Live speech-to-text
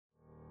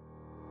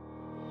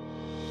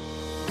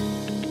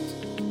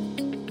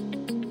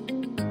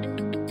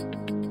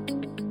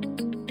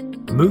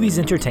Movies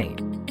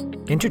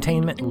entertain.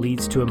 Entertainment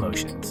leads to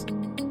emotions.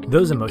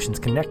 Those emotions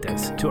connect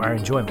us to our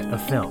enjoyment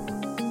of film.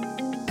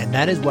 And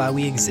that is why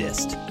we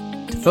exist,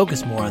 to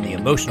focus more on the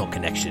emotional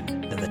connection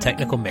than the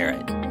technical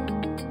merit.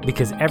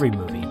 Because every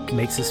movie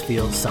makes us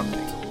feel something.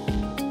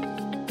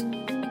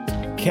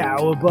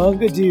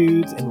 Cowabunga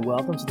dudes, and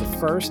welcome to the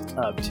first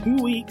of 2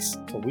 weeks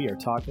where we are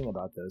talking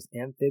about those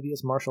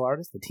amphibious martial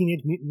artists, the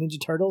Teenage Mutant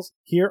Ninja Turtles,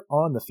 here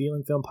on the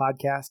Feeling Film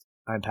Podcast.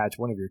 I'm Patch,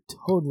 one of your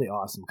totally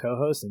awesome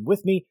co-hosts, and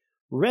with me,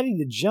 ready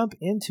to jump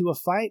into a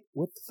fight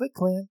with the Foot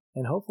Clan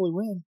and hopefully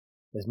win,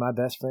 is my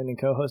best friend and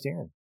co-host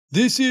Aaron.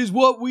 This is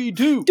what we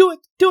do. Do it,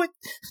 do it,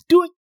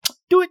 do it,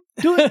 do it,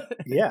 do it.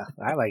 Yeah,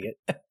 I like it.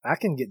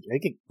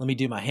 Let me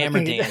do my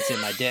hammer dance in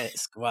my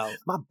desk. Well,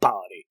 my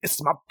body. It's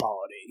my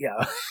body.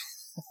 Yeah.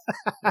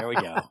 There we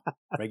go.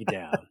 Break it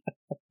down.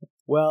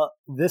 Well,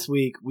 this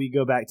week we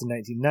go back to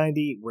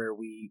 1990, where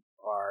we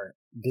are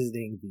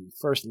visiting the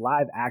first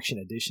live-action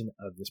edition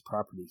of this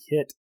property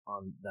hit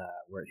on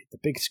where it hit the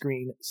big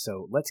screen.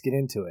 So let's get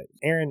into it,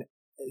 Aaron.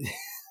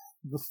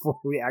 Before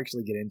we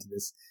actually get into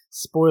this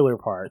spoiler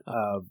part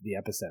of the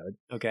episode,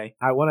 okay,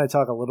 I want to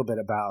talk a little bit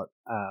about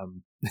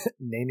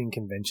naming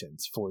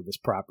conventions for this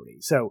property.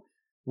 So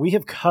we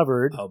have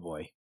covered, oh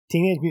boy,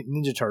 Teenage Mutant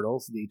Ninja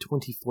Turtles, the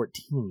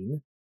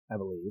 2014, I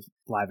believe,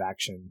 live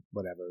action,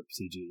 whatever,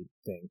 CG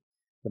thing,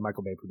 the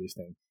Michael Bay produced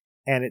thing,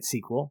 and its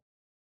sequel.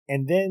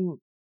 And then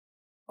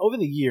over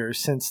the years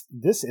since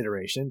this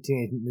iteration,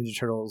 Teenage Mutant Ninja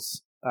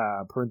Turtles,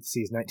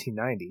 parentheses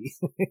 1990,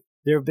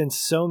 there have been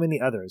so many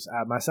others.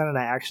 My son and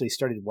I actually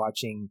started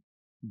watching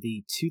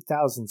the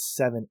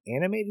 2007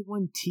 animated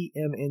one,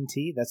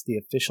 TMNT. That's the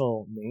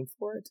official name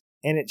for it.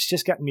 And it's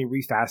just gotten me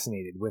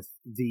refascinated with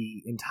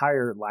the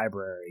entire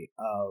library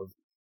of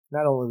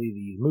not only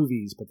the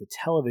movies, but the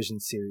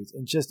television series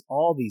and just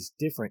all these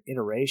different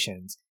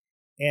iterations.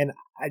 And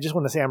I just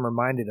want to say I'm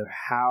reminded of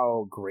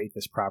how great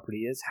this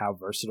property is, how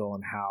versatile,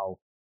 and how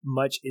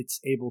much it's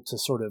able to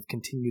sort of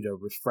continue to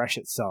refresh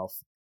itself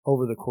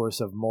over the course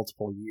of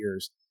multiple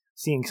years.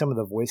 Seeing some of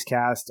the voice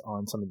cast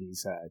on some of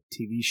these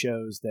TV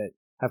shows that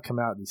have come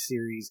out in these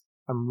series,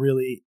 I'm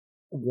really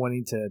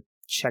wanting to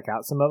check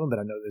out some of them, but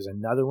I know there's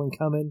another one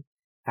coming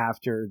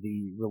after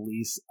the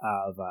release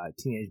of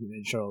Teenage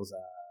Mutant Ninja Turtles.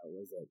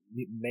 Was it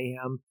Mutant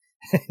Mayhem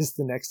is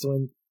the next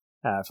one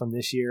from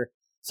this year.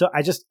 So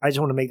I just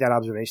want to make that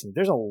observation that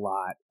there's a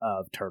lot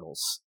of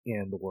turtles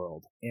in the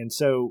world. And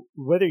so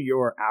whether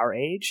you're our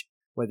age,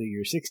 whether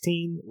you're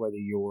 16, whether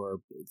you're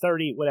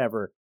 30,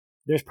 whatever,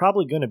 there's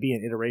probably going to be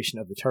an iteration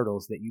of the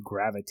Turtles that you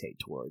gravitate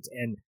towards.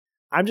 And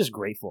I'm just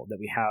grateful that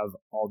we have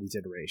all these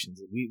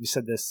iterations. We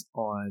said this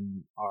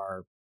on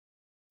our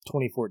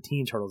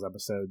 2014 Turtles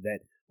episode,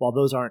 that while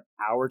those aren't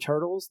our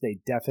Turtles, they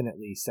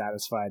definitely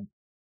satisfied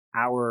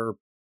our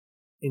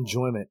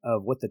enjoyment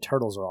of what the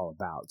Turtles are all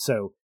about.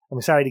 So I'm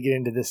excited to get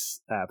into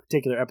this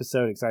particular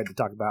episode, excited to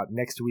talk about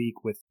next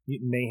week with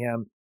Mutant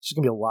Mayhem. It's just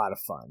going to be a lot of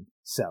fun.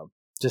 So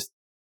just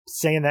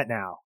saying that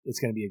now,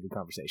 it's going to be a good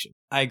conversation.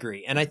 I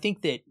agree. And I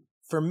think that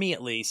for me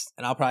at least,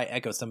 and I'll probably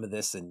echo some of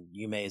this, and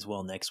you may as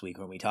well next week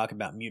when we talk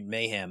about Mutant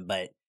Mayhem,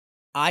 but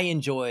I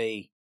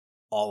enjoy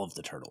all of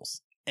the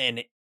Turtles.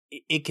 And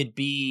it could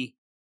be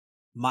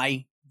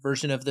my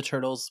version of the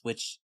Turtles,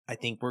 which I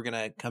think we're going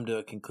to come to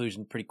a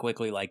conclusion pretty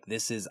quickly. Like,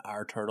 this is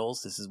our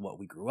Turtles. This is what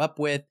we grew up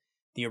with.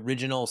 The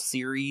original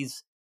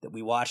series that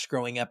we watched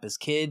growing up as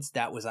kids,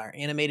 that was our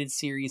animated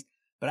series.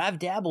 But I've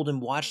dabbled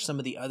and watched some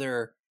of the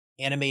other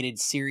animated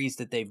series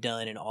that they've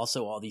done and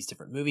also all these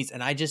different movies.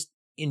 And I just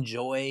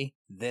enjoy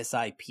this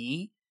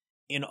IP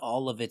in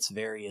all of its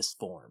various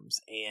forms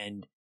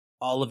and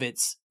all of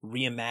its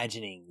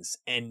reimaginings.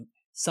 And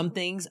some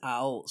things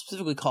I'll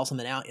specifically call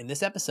something out in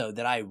this episode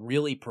that I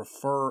really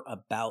prefer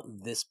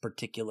about this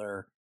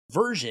particular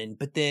version,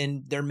 but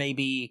then there may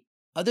be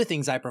other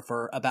things I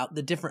prefer about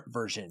the different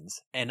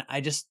versions. And I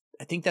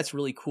think that's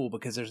really cool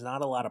because there's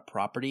not a lot of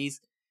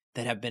properties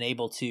that have been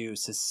able to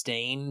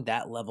sustain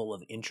that level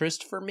of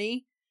interest for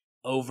me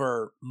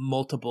over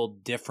multiple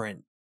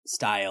different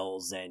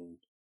styles and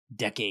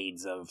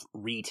decades of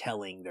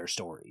retelling their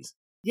stories.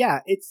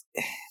 Yeah, it's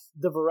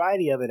the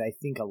variety of it, I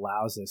think,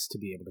 allows us to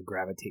be able to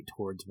gravitate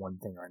towards one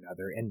thing or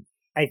another. And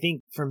I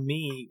think for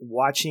me,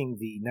 watching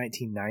the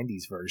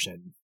 1990s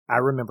version, I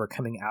remember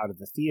coming out of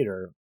the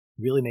theater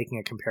really making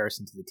a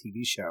comparison to the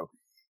TV show.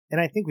 And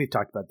I think we've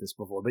talked about this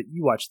before, but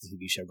you watched the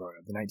TV show growing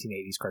up, the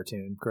 1980s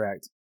cartoon,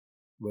 correct?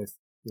 With,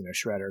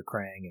 Shredder,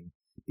 Krang, and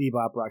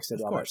Bebop,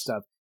 Rocksteady, all that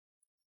stuff.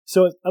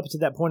 So up to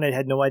that point, I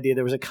had no idea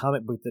there was a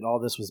comic book that all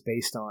this was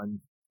based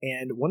on.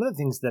 And one of the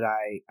things that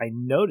I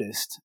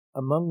noticed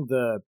among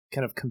the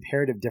kind of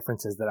comparative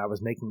differences that I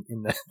was making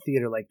in the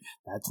theater, like,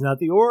 that's not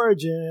the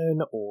origin,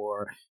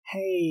 or,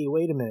 hey,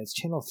 wait a minute, it's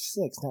Channel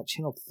 6, not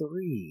Channel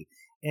 3,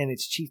 and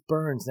it's Chief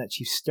Burns, not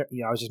Chief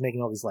I was just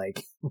making all these,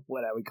 like,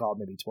 what I would call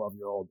maybe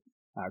 12-year-old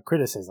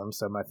criticisms.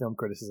 So my film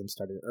criticism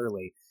started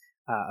early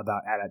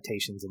about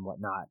adaptations and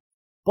whatnot.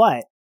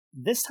 But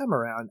this time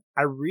around,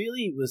 I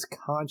really was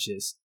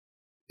conscious,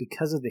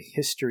 because of the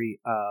history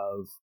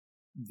of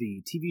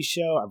the TV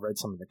show, I've read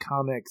some of the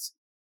comics,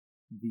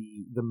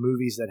 the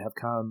movies that have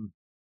come,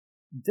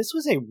 this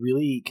was a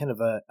really kind of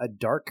a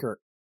darker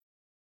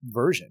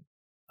version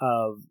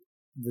of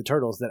the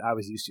Turtles that I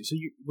was used to. So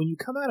when you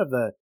come out of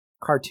the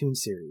cartoon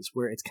series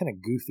where it's kind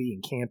of goofy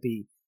and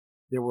campy,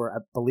 I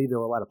believe there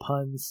were a lot of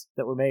puns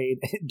that were made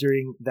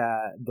during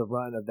the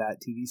run of that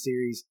TV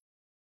series.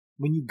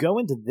 When you go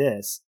into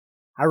this,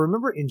 I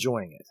remember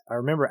enjoying it. I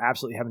remember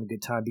absolutely having a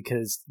good time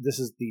because this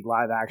is the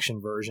live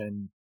action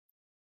version.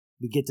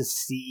 We get to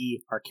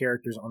see our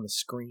characters on the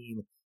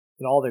screen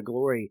in all their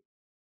glory.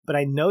 But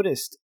I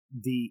noticed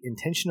the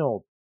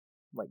intentional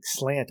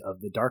slant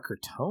of the darker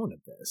tone of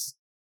this.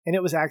 And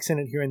it was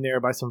accented here and there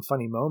by some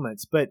funny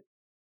moments, but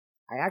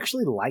I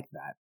actually like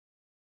that.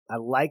 I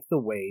like the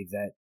way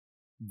that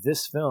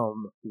this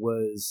film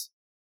was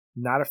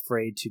not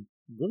afraid to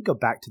really go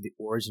back to the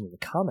origin of the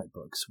comic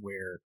books,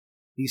 where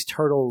these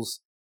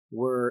turtles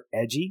were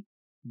edgy.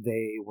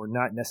 They were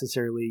not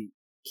necessarily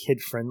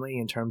kid-friendly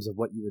in terms of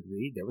what you would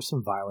read. There was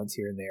some violence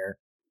here and there.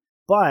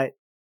 But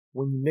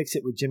when you mix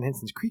it with Jim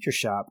Henson's Creature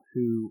Shop,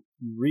 who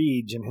you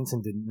read, Jim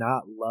Henson did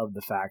not love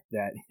the fact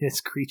that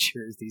his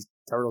creatures, these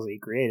turtles that he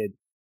created,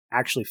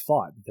 actually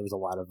fought. There was a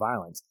lot of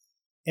violence.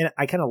 And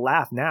I kind of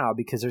laugh now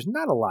because there's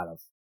not a lot of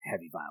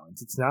heavy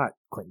violence. It's not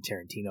Quentin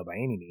Tarantino by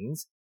any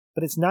means,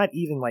 but it's not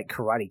even like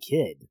Karate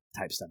Kid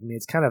type stuff. I mean,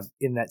 it's kind of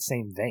in that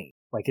same vein.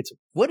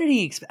 What did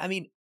he expect? I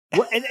mean,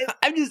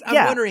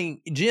 I'm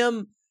wondering,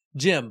 Jim,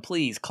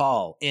 please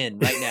call in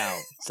right now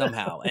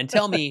somehow and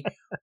tell me,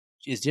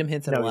 is Jim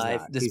Henson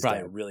alive? This is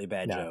probably a really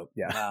bad joke.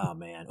 Yeah. Oh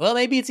man. Well,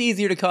 maybe it's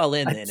easier to call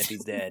in then if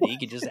he's dead. He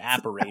could just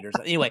apparate or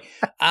something. Anyway,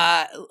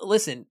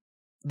 listen,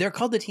 they're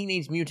called the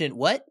Teenage Mutant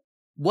what?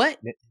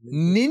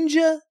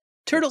 Ninja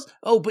Turtles?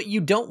 Oh, but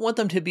you don't want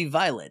them to be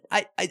violent.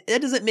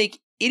 That doesn't make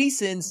any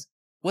sense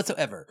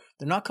whatsoever.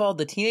 They're not called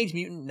the Teenage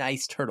Mutant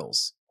Nice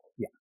Turtles.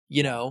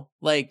 Yeah.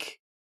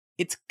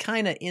 It's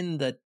kind of in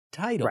the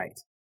title. Right.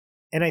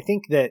 And I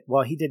think that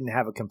while he didn't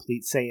have a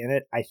complete say in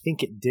it, I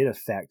think it did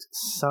affect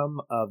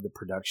some of the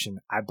production.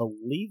 I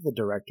believe the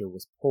director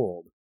was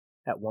pulled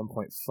at one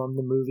point from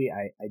the movie.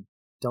 I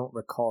don't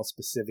recall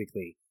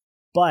specifically.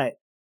 But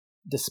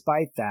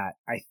despite that,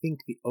 I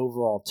think the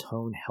overall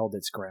tone held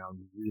its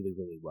ground really,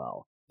 really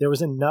well. There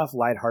was enough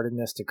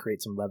lightheartedness to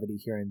create some levity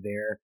here and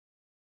there.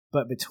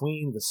 But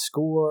between the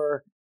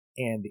score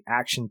and the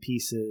action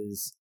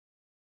pieces,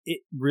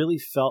 it really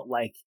felt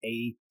like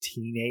a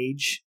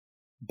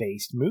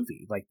teenage-based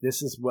movie.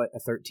 This is what a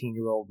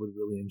 13-year-old would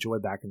really enjoy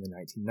back in the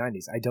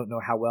 1990s. I don't know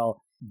how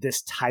well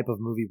this type of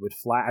movie would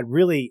fly.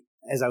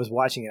 As I was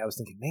watching it, I was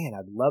thinking, man,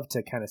 I'd love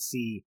to kind of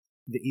see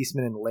the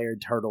Eastman and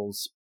Laird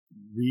Turtles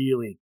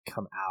really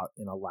come out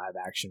in a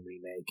live-action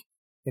remake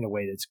in a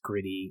way that's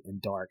gritty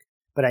and dark.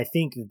 But I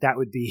think that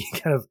would be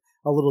kind of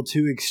a little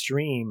too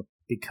extreme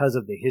because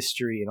of the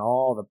history and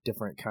all the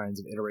different kinds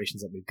of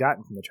iterations that we've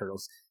gotten from the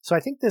Turtles. So I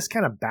think this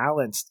kind of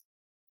balanced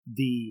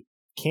the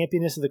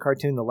campiness of the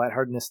cartoon, the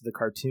lightheartedness of the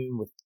cartoon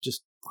with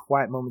just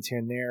quiet moments here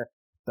and there,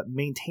 but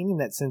maintaining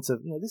that sense of,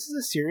 this is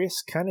a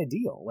serious kind of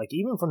deal.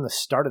 Even from the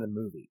start of the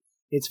movie,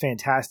 it's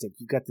fantastic.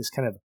 You've got this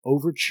kind of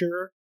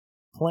overture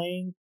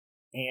playing,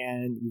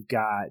 and you've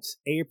got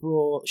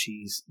April.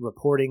 She's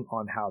reporting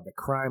on how the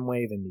crime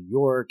wave in New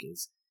York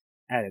is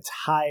at its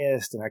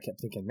highest. And I kept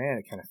thinking, man,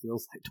 it kind of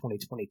feels like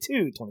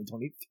 2022,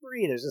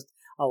 2023. There's just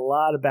a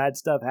lot of bad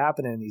stuff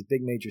happening in these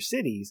big major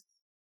cities.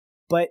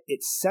 But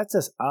it sets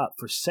us up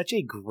for such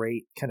a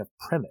great kind of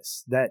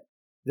premise that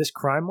this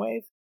crime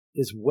wave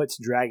is what's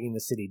dragging the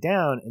city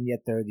down. And yet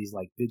there are these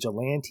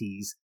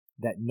vigilantes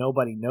that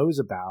nobody knows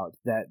about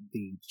that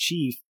the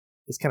chief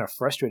is kind of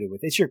frustrated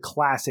with. It's your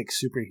classic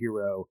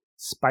superhero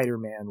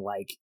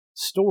Spider-Man-like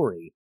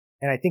story.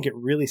 And I think it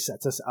really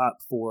sets us up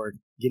for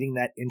getting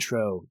that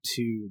intro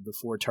to the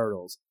Four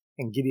Turtles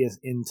and getting us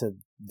into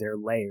their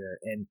lair.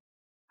 And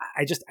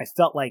I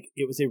felt like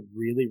it was a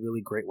really,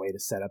 really great way to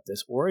set up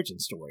this origin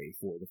story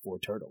for the Four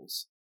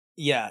Turtles.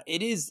 Yeah,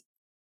 it is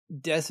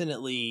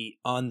definitely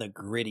on the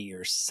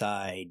grittier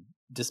side,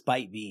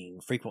 despite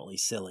being frequently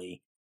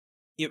silly.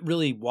 It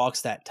really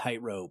walks that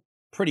tightrope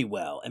pretty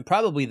well, and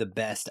probably the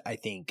best, I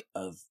think,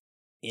 of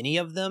any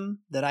of them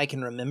that I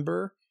can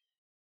remember.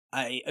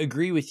 I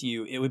agree with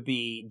you. It would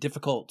be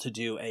difficult to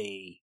do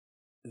a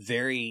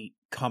very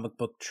comic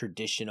book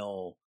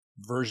traditional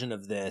version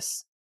of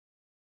this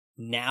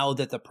now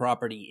that the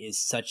property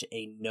is such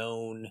a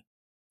known,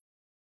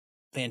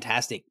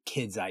 fantastic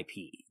kids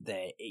IP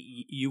that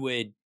it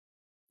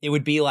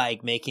would be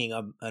like making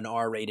an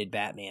R-rated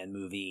Batman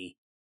movie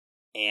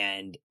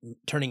and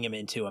turning him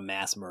into a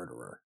mass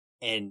murderer.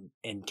 And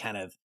kind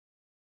of,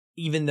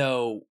 even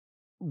though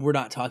we're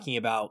not talking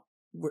about,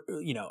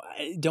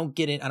 I don't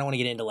want to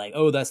get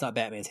into that's not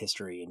Batman's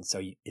history, and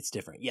so it's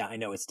different. Yeah, I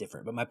know it's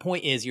different. But my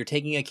point is, you're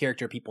taking a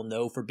character people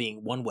know for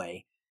being one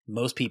way.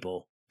 Most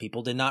people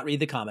did not read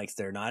the comics.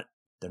 They're not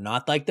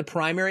like the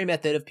primary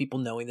method of people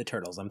knowing the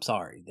Turtles. I'm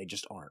sorry. They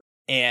just aren't.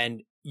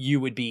 And you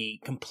would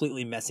be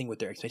completely messing with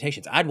their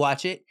expectations. I'd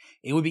watch it.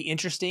 It would be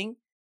interesting,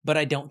 but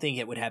I don't think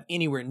it would have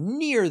anywhere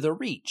near the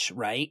reach,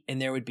 right?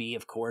 And there would be,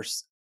 of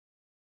course,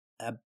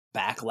 a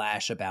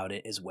backlash about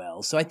it as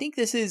well. So I think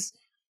this is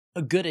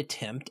a good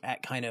attempt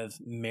at kind of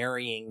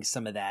marrying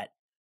some of that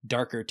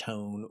darker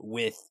tone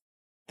with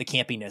the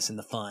campiness and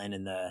the fun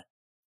and the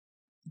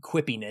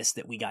quippiness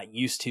that we got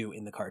used to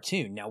in the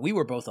cartoon. Now, we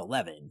were both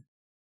 11.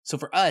 So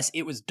for us,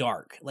 it was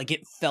dark. Like,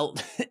 it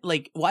felt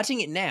like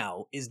watching it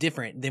now is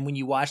different than when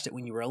you watched it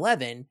when you were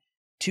 11,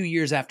 2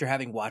 years after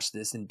having watched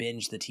this and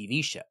binged the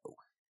TV show.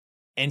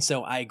 And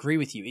so I agree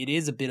with you. It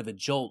is a bit of a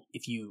jolt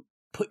if you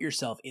put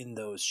yourself in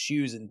those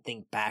shoes and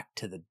think back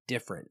to the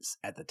difference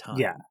at the time.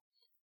 Yeah.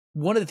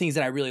 One of the things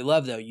that I really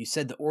love, though, you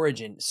said the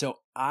origin. So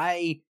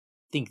I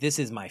think this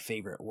is my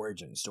favorite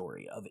origin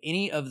story of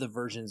any of the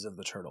versions of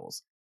the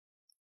Turtles.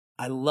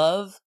 I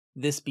love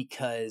this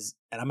because,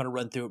 and I'm going to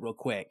run through it real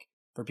quick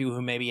for people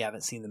who maybe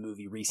haven't seen the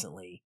movie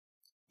recently,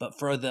 but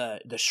for the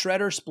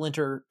Shredder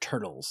Splinter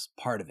Turtles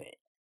part of it,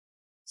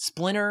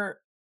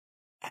 Splinter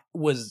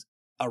was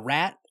a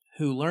rat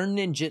who learned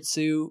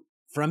ninjutsu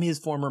from his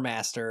former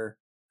master,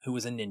 who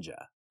was a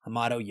ninja,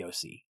 Hamato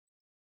Yoshi.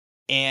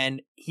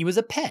 And he was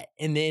a pet.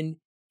 And then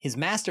his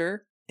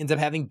master ends up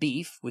having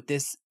beef with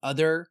this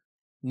other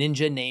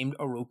ninja named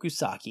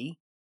Orokusaki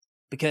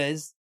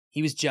because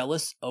he was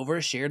jealous over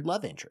a shared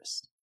love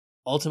interest.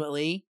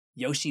 Ultimately,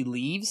 Yoshi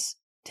leaves,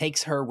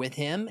 takes her with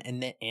him,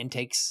 and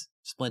takes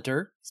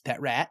Splinter, his pet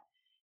rat,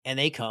 and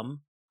they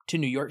come to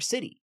New York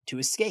City to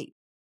escape.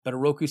 But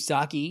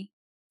Orokusaki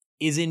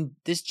is in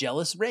this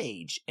jealous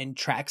rage and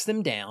tracks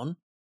them down,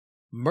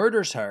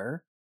 murders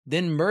her,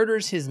 then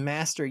murders his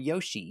master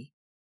Yoshi,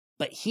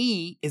 but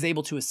he is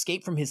able to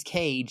escape from his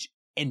cage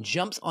and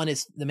jumps on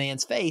the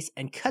man's face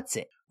and cuts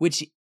it,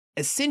 which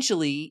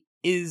essentially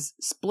is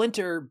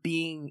Splinter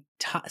being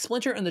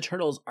Splinter and the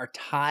Turtles are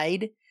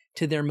tied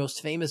to their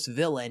most famous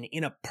villain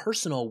in a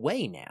personal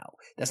way now.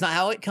 That's not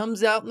how it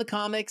comes out in the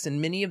comics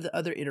and many of the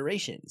other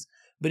iterations.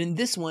 But in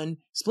this one,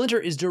 Splinter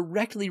is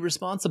directly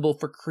responsible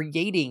for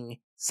creating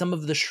some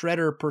of the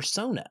Shredder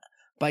persona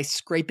by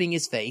scraping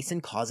his face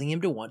and causing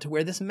him to want to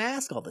wear this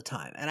mask all the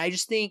time. And I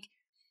just think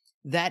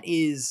that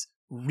is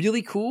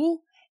really cool.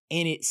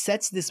 And it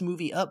sets this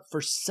movie up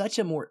for such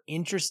a more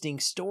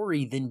interesting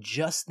story than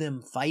just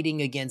them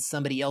fighting against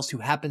somebody else who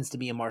happens to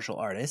be a martial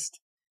artist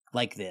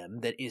like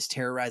them that is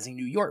terrorizing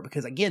New York.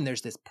 Because again,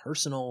 there's this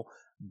personal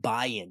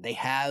buy-in. They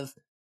have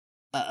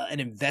an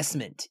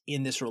investment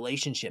in this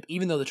relationship.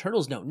 Even though the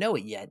Turtles don't know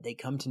it yet, they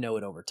come to know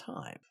it over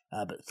time.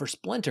 But for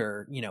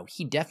Splinter,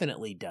 he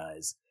definitely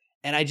does.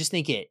 And I just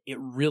think it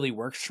really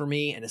works for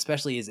me. And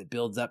especially as it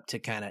builds up to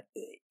kind of,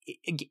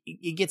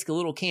 it gets a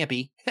little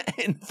campy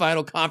in the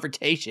final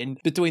confrontation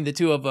between the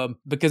two of them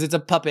because it's a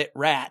puppet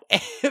rat.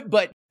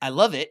 But I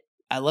love it.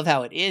 I love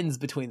how it ends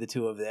between the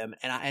two of them.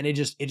 And it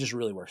just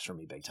really works for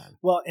me big time.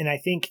 Well, and I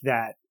think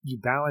that you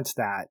balance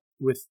that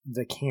with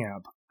the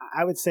camp.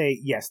 I would say,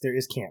 yes, there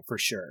is camp for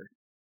sure.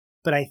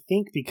 But I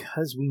think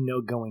because we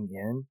know going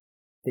in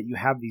that you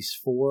have these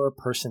 4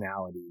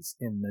 personalities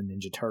in the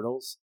Ninja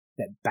Turtles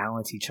that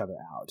balance each other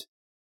out,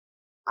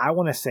 I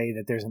want to say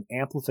that there's an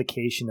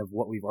amplification of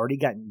what we've already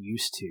gotten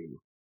used to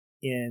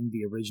in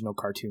the original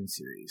cartoon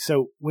series.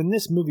 So when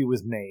this movie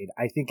was made,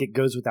 I think it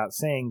goes without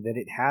saying that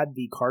it had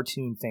the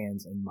cartoon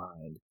fans in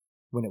mind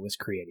when it was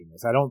creating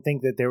this. I don't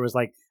think that there was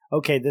like,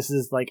 okay, this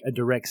is like a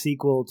direct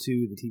sequel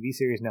to the TV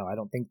series. No, I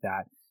don't think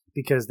that.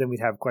 Because then we'd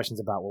have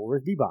questions about, well,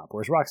 where's Bebop?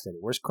 Where's Rocksteady?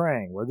 Where's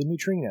Krang? Where are the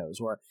neutrinos?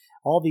 Where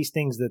all these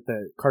things that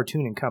the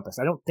cartoon encompassed.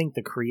 I don't think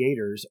the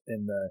creators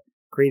and the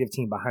creative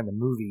team behind the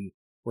movie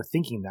were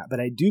thinking that, but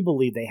I do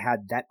believe they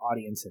had that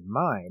audience in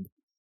mind,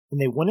 and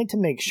they wanted to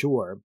make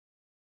sure,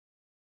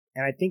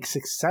 and I think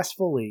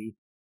successfully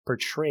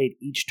portrayed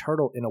each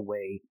turtle in a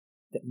way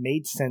that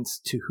made sense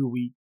to who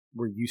we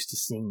were used to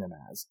seeing them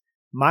as.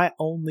 My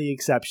only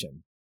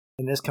exception,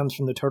 and this comes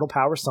from the Turtle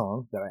Power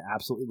song that I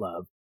absolutely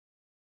love,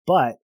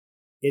 but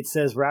it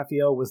says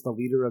Raphael was the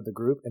leader of the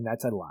group, and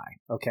that's a lie.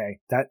 Okay,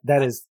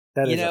 that is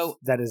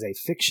a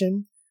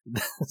fiction.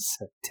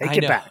 So take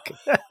it back.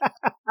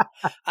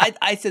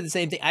 I said the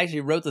same thing. I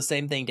actually wrote the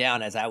same thing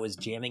down as I was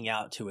jamming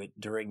out to it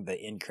during the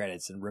end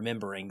credits and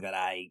remembering that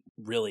I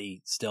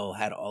really still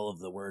had all of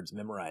the words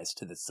memorized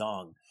to the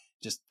song.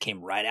 Just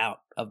came right out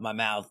of my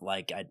mouth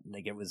like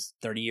it was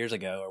 30 years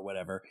ago or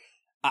whatever.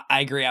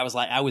 I agree. As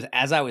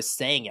I was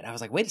saying it, I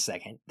was like, wait a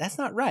second, that's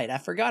not right. I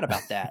forgot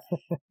about that.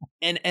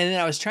 And then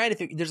I was trying to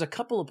figure, there's a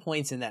couple of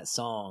points in that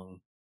song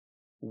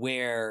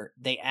where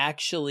they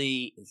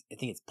actually, I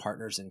think it's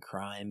Partners in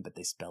Crime, but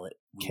they spell it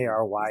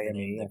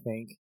Kryme, I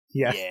think.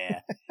 Yeah. Yeah.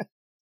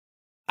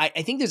 I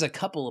think there's a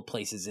couple of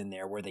places in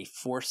there where they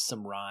force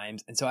some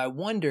rhymes. And so I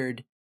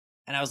wondered,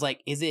 and I was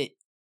like, is it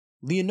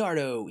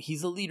Leonardo?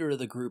 He's the leader of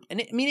the group.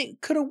 And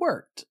it could have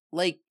worked.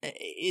 Like,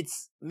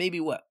 it's maybe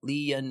what?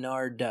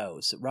 Leonardo.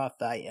 So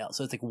Raphael.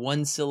 So it's like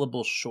one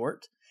syllable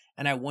short.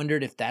 And I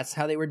wondered if that's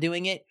how they were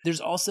doing it.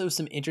 There's also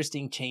some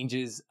interesting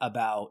changes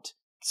about,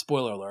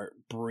 spoiler alert,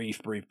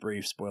 brief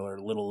spoiler,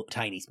 little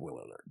tiny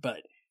spoiler alert.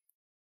 But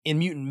in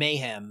Mutant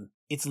Mayhem,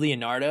 it's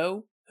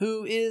Leonardo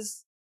who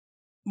is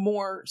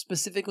more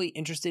specifically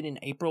interested in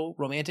April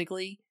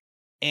romantically.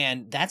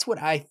 And that's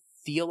what I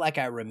feel like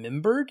I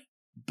remembered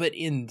but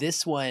in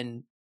this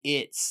one,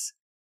 it's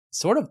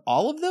sort of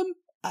all of them.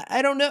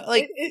 I don't know.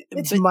 Like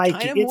it's but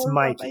Mikey. kinda It's more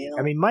Mikey. Raphael.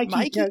 I mean, Mikey.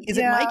 Mikey? Is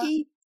it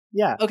Mikey?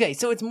 Yeah. Okay,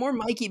 so it's more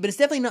Mikey, but it's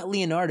definitely not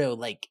Leonardo.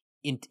 Like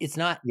it's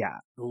not Yeah.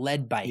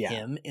 led by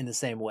him in the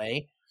same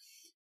way.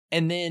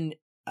 And then,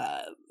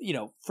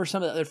 for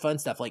some of the other fun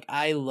stuff, like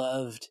I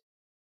loved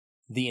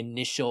the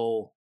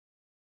initial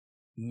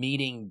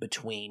meeting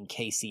between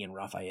Casey and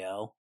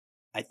Raphael.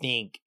 I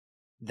think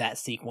that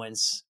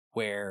sequence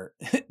where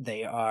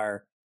they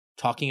are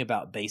talking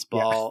about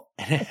baseball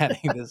and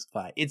having this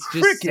fight, it's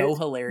just cricket. So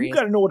hilarious. You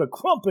got to know what a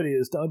crumpet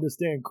is to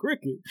understand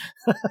cricket.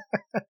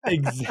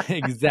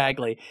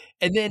 Exactly.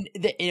 And then,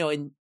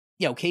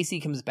 Casey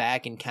comes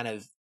back and kind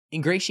of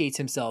ingratiates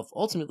himself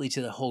ultimately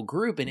to the whole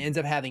group and ends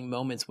up having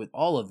moments with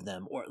all of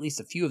them, or at least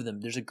a few of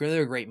them. There's a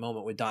really great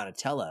moment with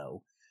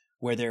Donatello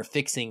where they're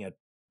fixing a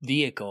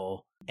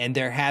vehicle and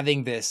they're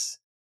having this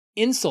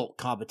insult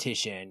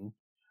competition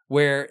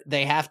where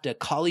they have to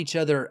call each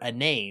other a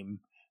name,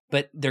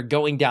 but they're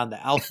going down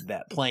the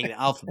alphabet, playing the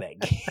alphabet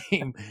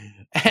game.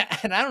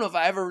 And I don't know if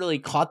I ever really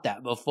caught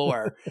that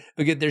before,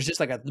 because there's just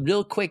like a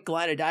real quick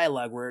line of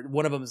dialogue where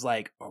one of them is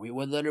like,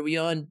 what letter are we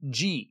on?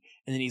 G.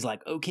 And then he's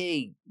like,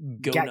 okay,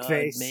 go nut,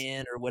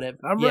 man, or whatever.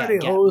 I'm ready,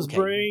 hose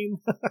brain.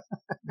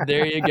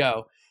 There you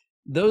go.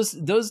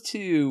 Those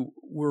two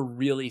were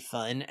really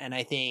fun, and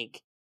I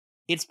think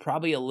it's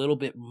probably a little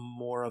bit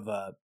more of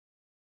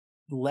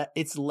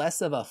it's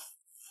less of a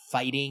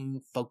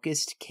fighting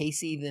focused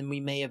Casey than we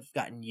may have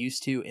gotten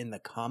used to in the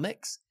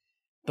comics,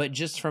 but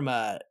just from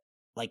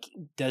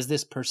does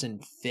this person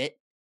fit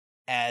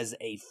as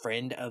a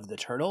friend of the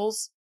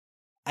Turtles?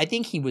 I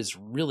think he was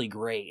really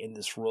great in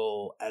this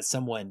role as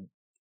someone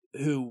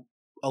who,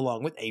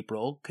 along with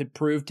April, could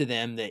prove to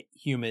them that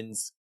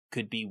humans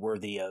could be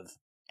worthy of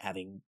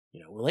having,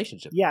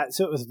 relationships. Yeah,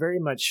 so it was very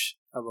much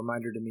a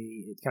reminder to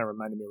me. It kind of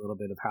reminded me a little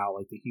bit of how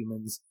like the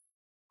humans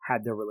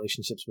had their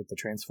relationships with the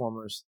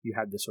Transformers. You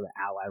had this sort of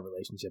ally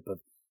relationship of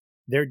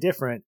they're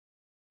different,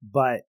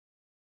 but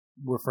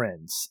we're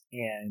friends.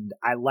 And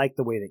I like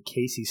the way that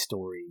Casey's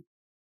story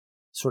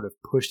sort of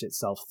pushed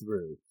itself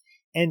through.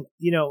 And,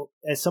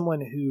 as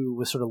someone who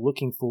was sort of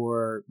looking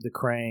for the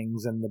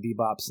Krangs and the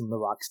Bebops and the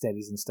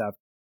Rocksteadies and stuff,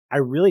 I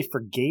really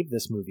forgave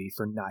this movie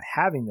for not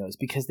having those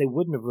because they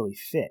wouldn't have really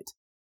fit.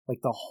 Like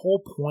the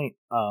whole point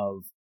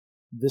of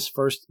this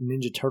first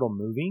Ninja Turtle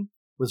movie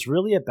was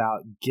really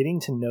about getting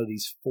to know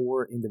these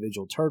four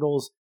individual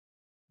turtles,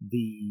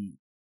 the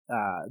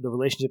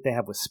relationship they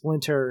have with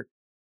Splinter.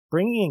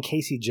 Bringing in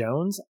Casey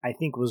Jones, I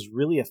think, was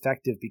really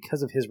effective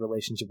because of his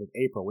relationship with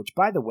April, which,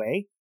 by the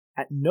way,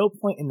 at no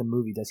point in the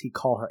movie does he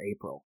call her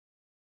April.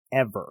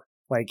 Ever.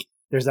 Like,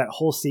 there's that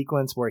whole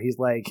sequence where he's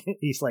like,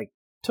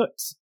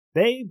 Toots,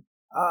 babe,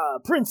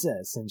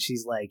 princess. And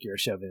she's like, you're a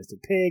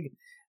chauvinistic pig.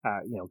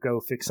 Go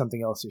fix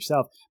something else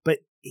yourself. But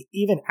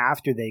even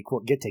after they,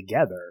 quote, get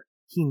together,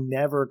 he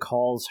never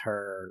calls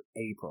her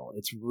April.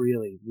 It's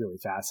really, really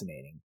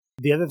fascinating.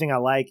 The other thing I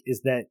like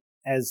is that,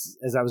 as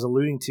I was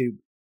alluding to,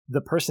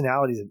 the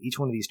personalities of each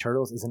one of these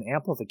turtles is an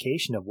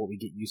amplification of what we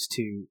get used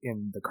to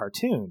in the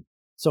cartoon.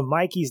 So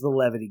Mikey's the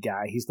levity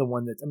guy. He's the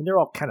one they're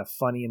all kind of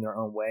funny in their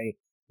own way.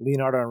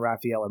 Leonardo and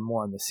Raphael are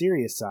more on the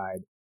serious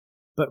side.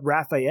 But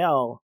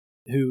Raphael,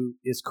 who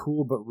is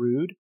cool but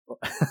rude,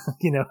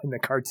 in the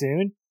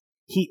cartoon,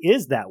 he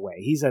is that way.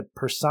 He's a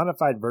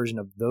personified version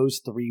of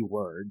those three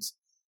words.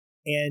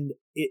 And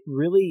it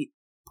really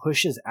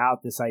pushes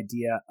out this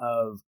idea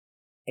of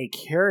a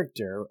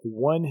character,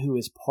 one who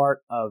is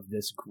part of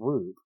this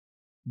group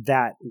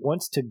that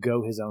wants to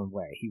go his own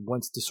way. He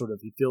wants to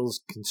he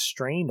feels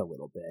constrained a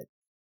little bit.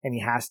 And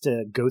he has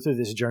to go through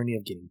this journey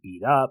of getting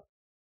beat up,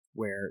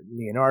 where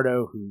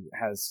Leonardo, who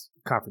has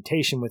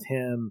confrontation with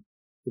him,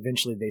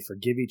 eventually they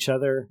forgive each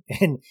other.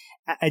 And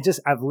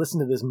I've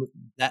listened to this.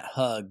 That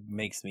hug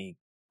makes me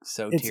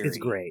so teary. It's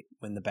great.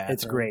 When the bathroom.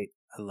 It's great.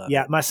 I love it.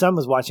 Yeah, my son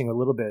was watching a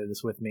little bit of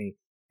this with me,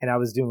 and I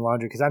was doing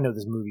laundry because I know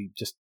this movie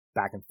just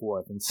back and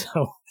forth. And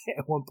so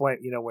at one point,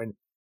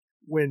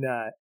 when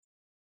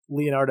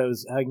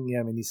Leonardo's hugging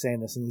him and he's saying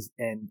this,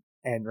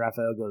 and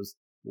Raphael goes,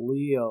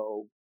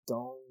 Leo,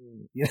 don't,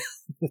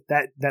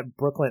 that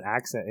Brooklyn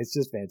accent. It's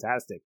just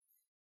fantastic.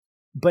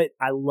 But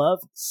I love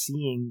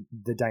seeing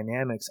the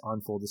dynamics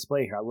on full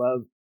display here.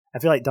 I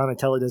feel like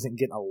Donatello doesn't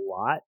get a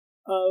lot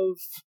of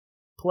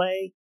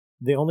play.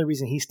 The only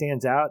reason he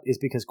stands out is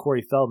because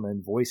Corey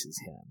Feldman voices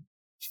him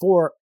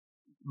for,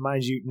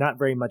 mind you, not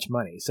very much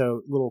money.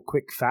 So, little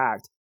quick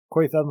fact,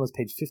 Corey Feldman was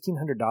paid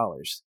 $1,500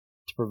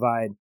 to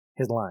provide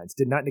his lines.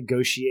 Did not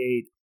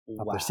negotiate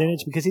a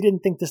percentage because he didn't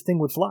think this thing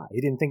would fly. He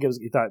didn't think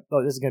he thought,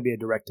 oh, this is going to be a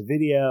direct to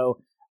video.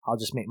 I'll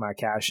just make my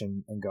cash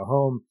and go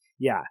home.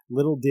 Yeah,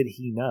 little did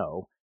he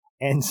know.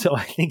 And so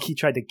I think he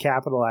tried to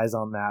capitalize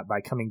on that by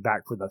coming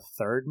back for the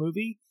third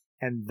movie.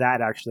 And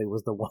that actually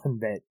was the one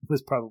that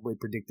was probably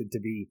predicted to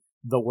be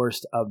the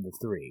worst of the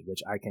three,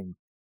 which I can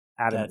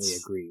adamantly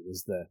agree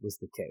was the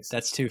case.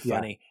 That's too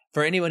funny. Yeah.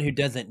 For anyone who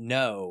doesn't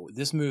know,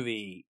 this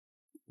movie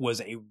was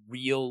a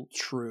real,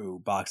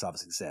 true box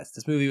office success.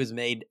 This movie was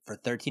made for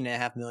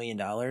 $13.5 million.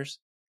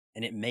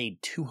 and it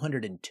made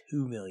 $202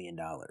 million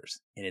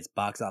in its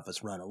box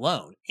office run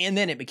alone. And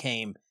then it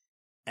became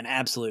an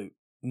absolute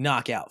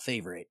knockout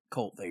favorite,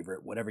 cult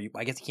favorite, whatever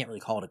I guess you can't really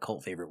call it a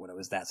cult favorite when it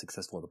was that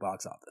successful at the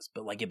box office,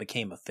 but like it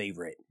became a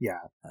favorite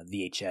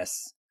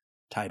VHS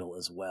title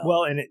as well.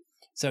 Well, and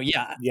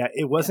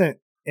it wasn't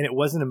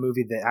a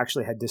movie that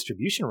actually had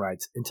distribution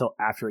rights until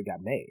after it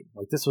got made.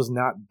 Like, this was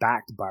not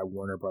backed by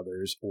Warner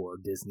Brothers or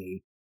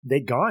Disney.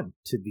 They'd gone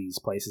to these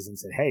places and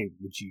said, "Hey,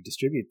 would you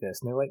distribute this?"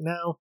 And they're like,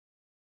 "No."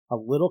 A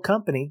little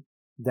company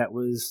that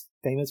was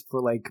famous for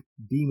like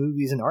B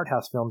movies and art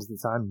house films at the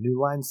time, New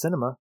Line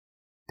Cinema,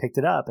 picked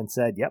it up and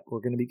said, "Yep, we're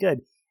going to be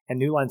good." And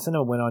New Line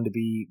Cinema went on to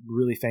be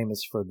really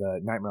famous for the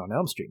Nightmare on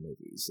Elm Street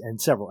movies and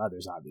several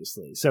others,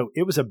 obviously. So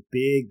it was a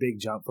big, big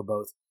jump for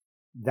both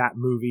that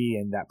movie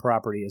and that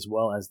property, as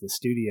well as the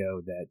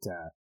studio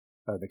that,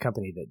 or the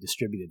company that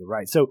distributed the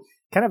rights. So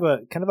kind of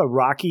a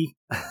Rocky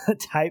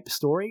type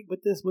story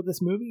with this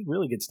movie.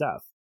 Really good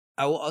stuff.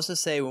 I will also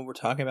say, when we're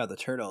talking about the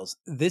Turtles,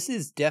 this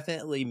is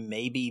definitely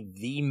maybe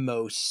the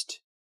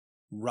most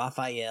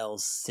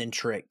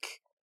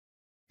Raphael-centric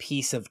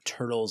piece of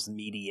Turtles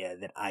media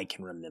that I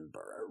can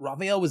remember.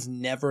 Raphael was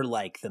never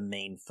like the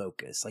main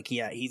focus. Like,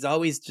 yeah, he's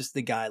always just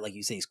the guy, like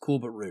you say, he's cool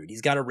but rude.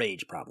 He's got a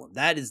rage problem.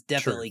 That is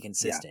definitely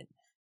consistent. Yeah.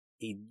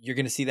 You're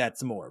going to see that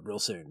some more real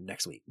soon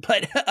next week.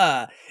 But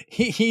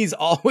he's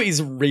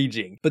always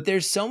raging. But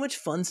there's so much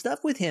fun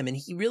stuff with him, and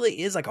he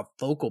really is like a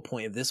focal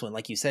point of this one.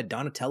 Like you said,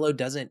 Donatello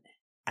doesn't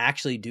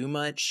actually do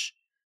much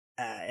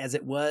as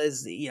it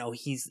was. You know,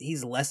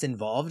 he's less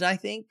involved, I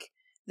think,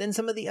 than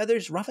some of the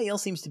others. Raphael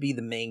seems to be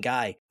the main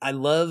guy. I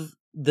love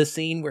the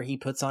scene where he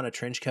puts on a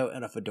trench coat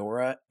and a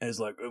fedora and is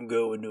like, "I'm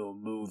going to a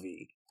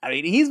movie." I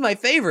mean, he's my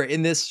favorite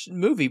in this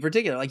movie in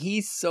particular. Like,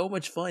 he's so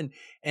much fun.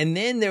 And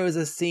then there was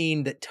a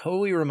scene that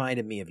totally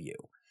reminded me of you.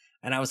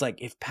 And I was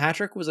like, if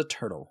Patrick was a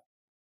turtle,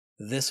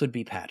 this would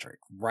be Patrick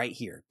right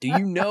here. Do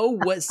you know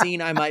what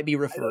scene I might be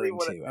referring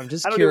to? I'm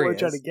just curious. I don't even want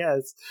to try to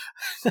guess.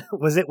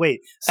 Was it,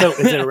 wait, so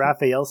is it a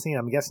Raphael scene?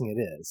 I'm guessing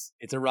it is.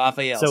 It's a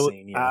Raphael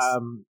scene, yes.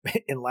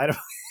 In light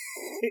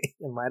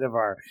of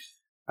our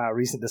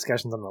recent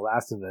discussions on The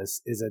Last of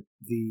Us, is it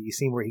the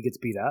scene where he gets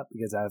beat up?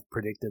 Because I've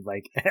predicted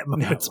like at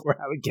moments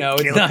where I would get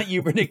killed. It's not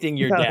you predicting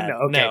your death.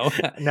 No.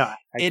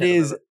 It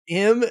is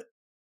him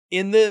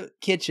in the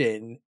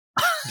kitchen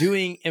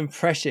doing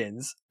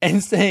impressions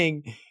and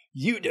saying,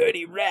 "You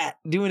dirty rat,"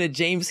 doing a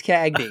James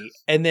Cagney,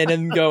 and then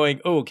him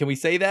going, "Oh, can we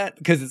say that?"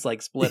 Because it's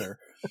like Splinter.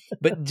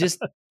 But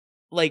just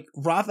like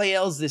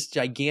Raphael's this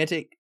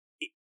gigantic,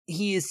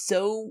 he is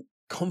so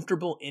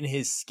comfortable in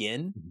his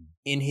skin,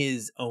 in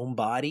his own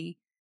body,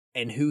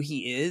 and who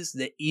he is,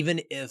 that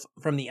even if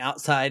from the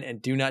outside,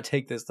 and do not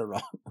take this the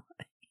wrong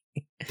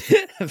way,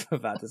 I'm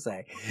about to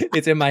say,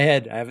 it's in my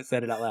head, I haven't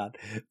said it out loud,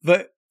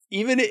 but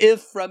even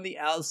if from the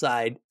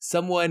outside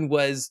someone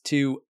was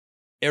to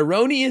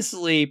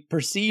erroneously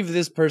perceive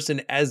this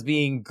person as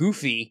being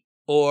goofy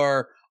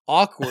or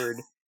awkward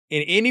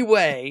in any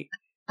way,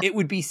 it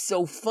would be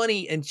so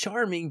funny and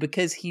charming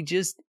because he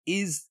just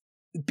is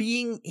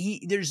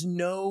there's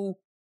no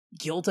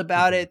guilt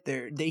about it.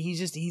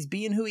 He's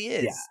being who he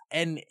is,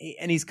 and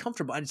he's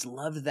comfortable. I just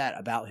loved that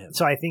about him.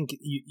 So I think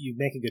you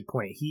make a good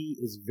point. He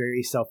is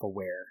very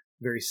self-aware,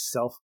 very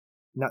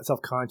not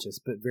self-conscious,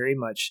 but very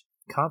much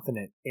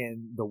confident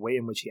in the way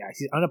in which he acts.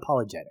 He's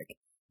unapologetic.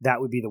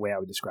 That would be the way I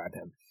would describe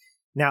him.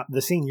 Now,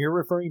 the scene you're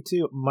referring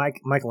to,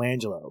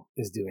 Michelangelo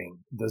is doing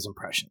those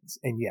impressions,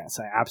 and yes,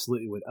 I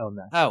absolutely would own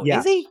that. Oh,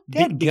 is he?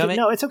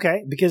 No, it's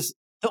okay, because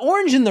the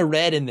orange and the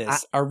red in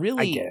this are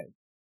really. I get it.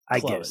 I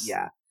get it.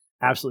 Yeah.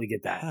 Absolutely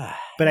get that.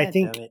 But I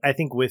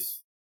think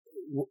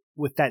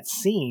with that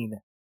scene,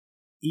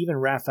 even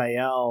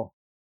Raphael,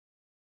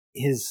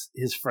 his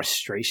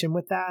frustration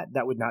with that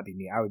would not be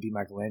me. I would be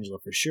Michelangelo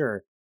for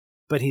sure.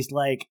 But he's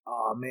like,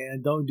 "Oh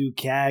man, don't do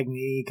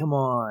Cagney, come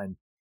on."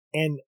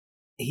 And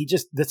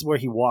that's where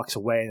he walks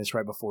away, and it's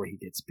right before he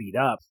gets beat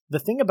up. The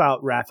thing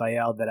about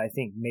Raphael that I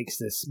think makes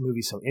this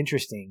movie so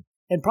interesting,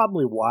 and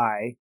probably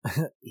why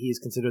he is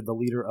considered the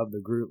leader of the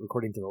group,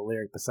 according to the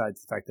lyric,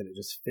 besides the fact that it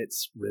just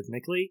fits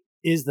rhythmically,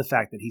 is the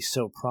fact that he's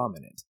so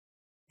prominent.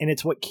 And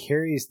it's what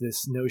carries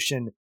this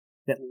notion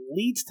that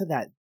leads to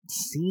that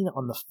scene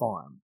on the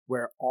farm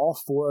where all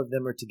four of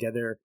them are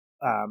together.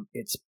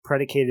 It's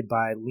predicated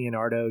by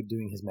Leonardo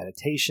doing his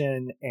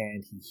meditation,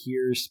 and he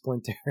hears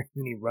Splinter,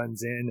 and he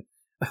runs in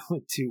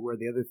to where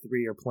the other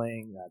three are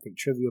playing, I think,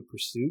 Trivial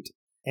Pursuit.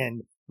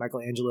 And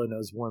Michelangelo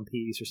knows War and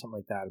Peace or something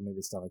like that, or maybe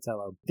it's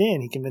Donatello.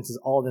 Then he convinces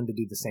all of them to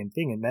do the same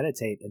thing and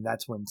meditate, and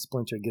that's when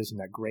Splinter gives him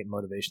that great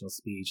motivational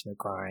speech, and they're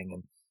crying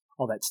and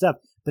all that stuff.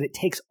 But it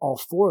takes all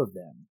four of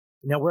them.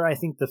 Now, where I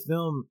think the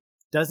film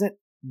doesn't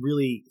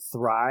really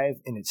thrive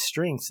in its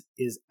strengths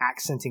is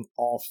accenting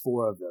all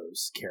four of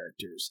those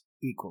characters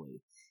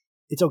equally.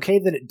 It's okay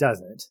that it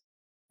doesn't.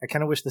 I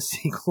kind of wish the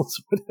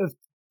sequels would have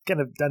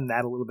kind of done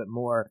that a little bit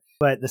more,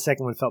 but the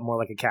second one felt more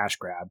like a cash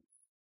grab.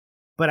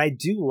 But I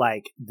do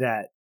like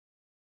that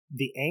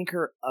the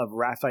anchor of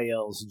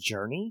Raphael's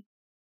journey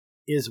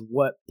is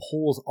what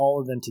pulls all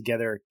of them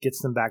together,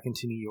 gets them back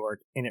into New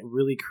York, and it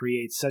really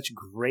creates such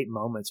great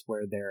moments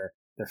where they're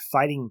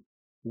fighting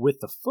with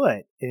the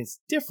Foot, and it's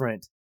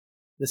different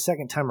the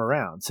second time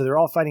around. So they're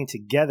all fighting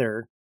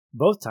together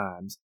both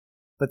times,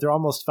 but they're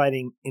almost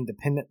fighting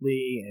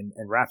independently,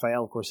 and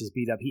Raphael, of course, is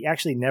beat up. He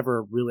actually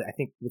never really, I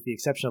think with the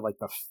exception of like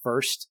the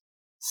first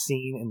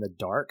scene in the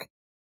dark,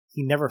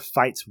 he never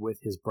fights with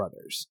his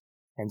brothers.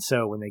 And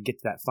so when they get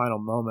to that final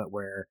moment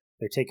where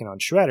they're taking on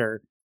Shredder,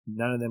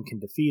 none of them can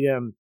defeat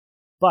him,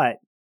 but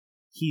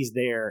he's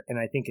there, and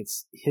I think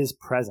it's his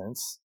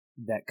presence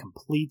that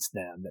completes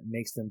them, that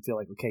makes them feel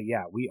like, okay,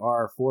 yeah, we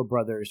are four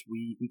brothers,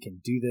 we can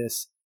do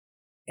this.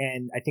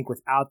 And I think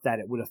without that,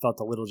 it would have felt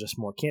a little just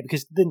more camp,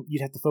 because then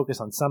you'd have to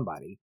focus on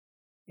somebody.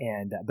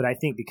 And but I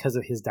think because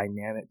of his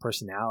dynamic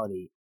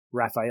personality,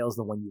 Raphael's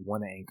the one you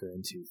want to anchor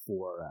into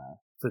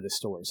for the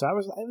story. So it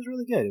was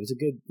really good. It was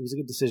a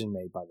good decision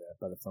made by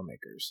the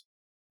filmmakers.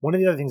 One of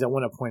the other things I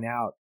want to point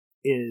out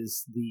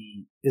is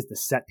the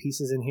set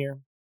pieces in here.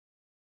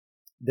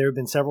 There have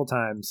been several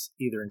times,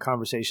 either in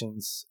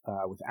conversations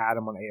with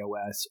Adam on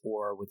AOS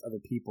or with other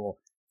people.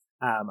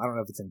 I don't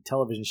know if it's in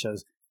television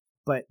shows,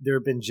 but there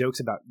have been jokes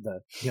about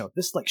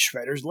this is like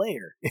Shredder's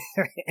lair,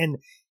 and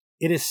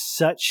it is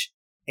such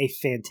a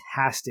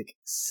fantastic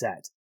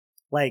set.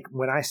 Like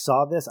when I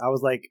saw this, I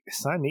was like,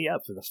 sign me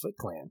up for the Foot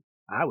Clan.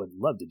 I would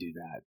love to do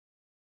that.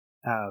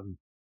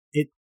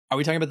 Are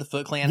we talking about the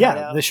Foot Clan?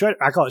 Yeah,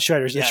 I call it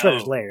Shredder's. Yeah,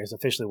 Shredder's lair is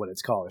officially what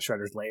it's called.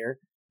 Shredder's lair,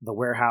 the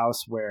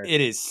warehouse where it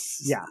is.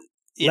 Yeah,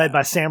 led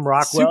by Sam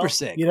Rockwell. Super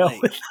sick.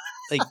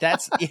 Like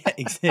that's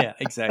yeah,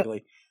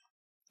 exactly.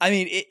 I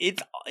mean,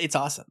 it's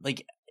awesome.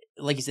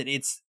 Like you said,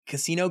 it's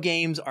casino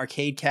games,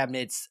 arcade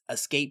cabinets, a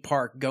skate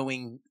park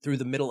going through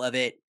the middle of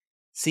it,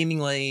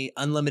 seemingly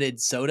unlimited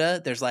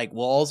soda. There's like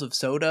walls of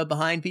soda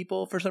behind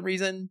people for some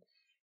reason.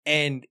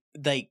 And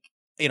like,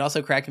 it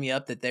also cracked me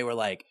up that they were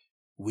like,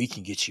 we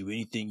can get you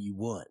anything you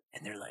want.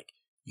 And they're like,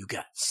 you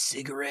got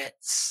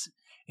cigarettes?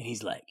 And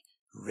he's like,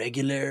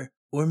 regular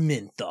or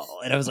menthol?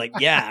 And I was like,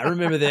 yeah, I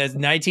remember this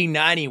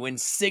 1990 when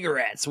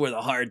cigarettes were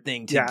the hard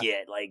thing to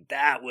get. Like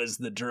that was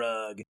the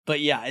drug. But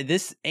yeah,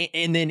 this,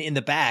 and then in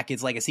the back,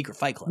 it's like a secret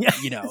fight club.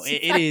 Yeah,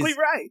 it is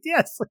right.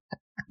 Yes.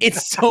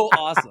 It's so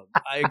awesome.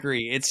 I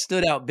agree. It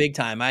stood out big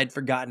time. I'd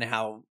forgotten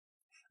how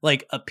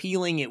like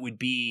appealing it would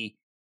be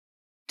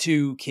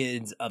to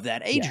kids of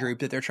that age group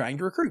that they're trying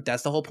to recruit.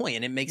 That's the whole point,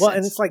 and it makes sense.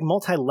 And it's like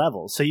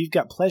multi-level. So you've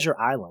got Pleasure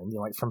Island,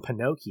 like from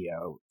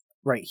Pinocchio,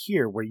 right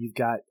here, where you've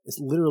got it's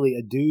literally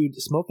a dude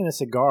smoking a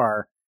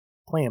cigar,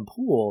 playing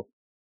pool,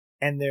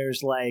 and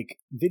there's like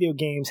video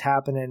games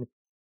happening.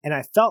 And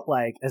I felt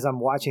like, as I'm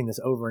watching this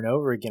over and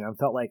over again, I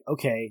felt like,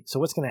 okay, so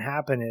what's going to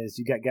happen is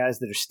you got guys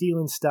that are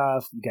stealing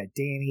stuff. You got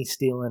Danny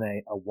stealing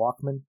a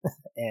Walkman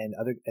and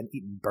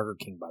eating Burger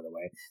King, by the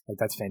way. Like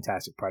that's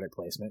fantastic product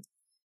placement.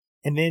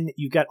 And then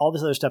you've got all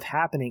this other stuff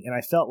happening, and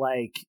I felt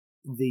like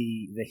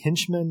the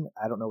henchman,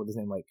 I don't know what his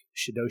name, like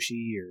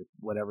Shidoshi or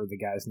whatever the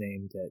guy's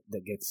name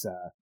that gets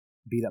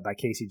beat up by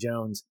Casey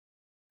Jones,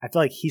 I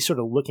feel like he's sort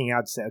of looking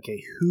out to say,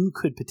 okay, who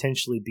could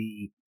potentially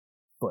be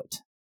Foot?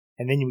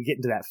 And then you get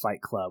into that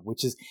fight club,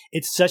 which is,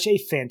 it's such a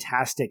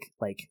fantastic,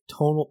 like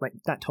tonal, like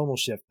not tonal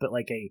shift, but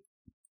like a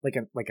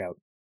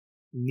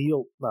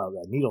needle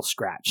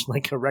scratch,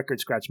 like a record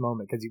scratch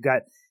moment, because you've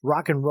got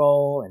rock and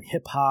roll and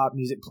hip hop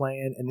music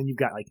playing, and then you've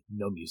got like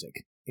no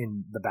music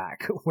in the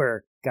back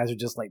where guys are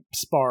just like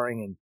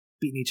sparring and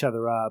beating each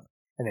other up,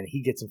 and then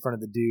he gets in front of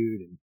the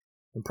dude and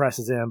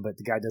impresses him, but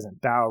the guy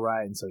doesn't bow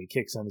right, and so he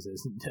kicks him and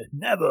says,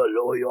 "Never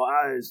lower your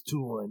eyes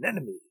to an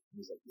enemy." And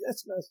he's like,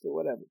 "Yes, master,"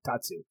 whatever.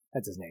 Tatsu,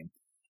 that's his name.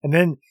 And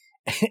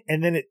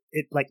then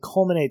it like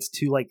culminates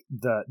to like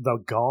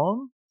the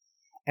gong.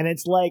 And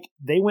it's like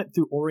they went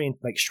through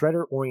like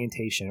Shredder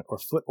orientation or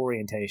Foot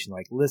orientation.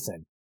 Like,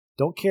 listen,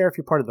 don't care if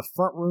you're part of the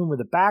front room or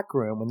the back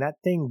room. When that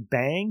thing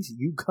bangs,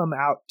 you come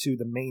out to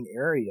the main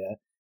area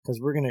because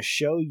we're going to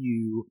show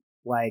you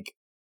like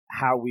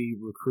how we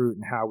recruit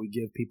and how we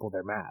give people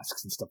their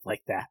masks and stuff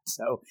like that.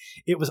 So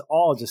it was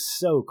all just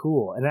so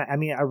cool. And I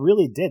mean, I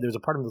really did. There's a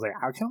part of me that was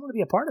like, how can I want to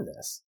be a part of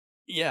this?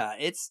 Yeah,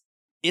 it's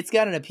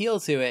got an appeal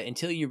to it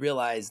until you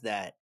realize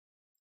that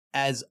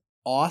as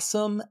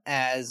awesome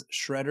as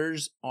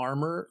Shredder's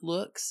armor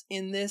looks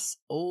in this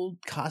old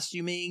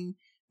costuming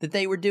that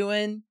they were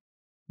doing,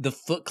 the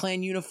Foot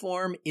Clan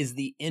uniform is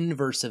the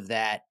inverse of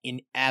that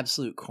in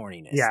absolute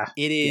corniness. Yeah.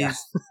 It is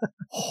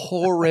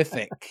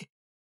horrific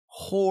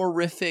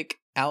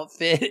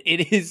outfit.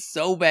 It is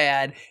so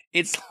bad.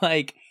 It's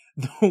like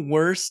the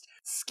worst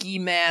ski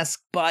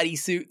mask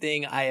bodysuit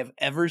thing I have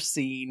ever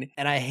seen.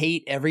 And I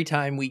hate every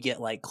time we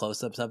get like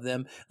close-ups of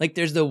them. Like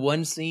there's the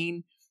one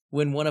scene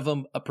when one of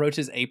them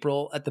approaches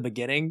April at the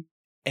beginning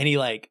and he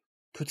like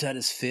puts out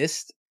his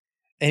fist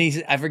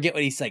and I forget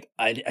what he's like,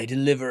 I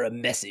deliver a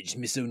message,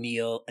 Miss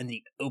O'Neill. And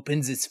he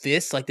opens his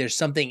fist like there's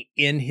something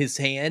in his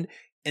hand.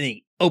 and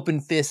he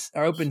open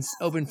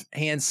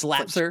hand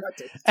slaps her.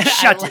 And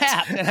Shut I it.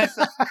 laughed,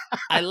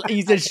 and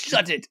he said,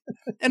 "Shut it."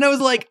 And I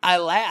was like, I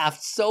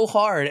laughed so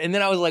hard, and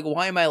then I was like,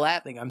 why am I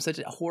laughing? I'm such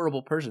a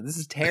horrible person. This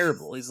is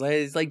terrible. He's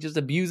like just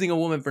abusing a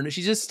woman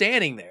she's just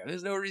standing there.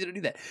 There's no reason to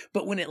do that.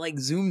 But when it like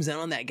zooms in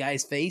on that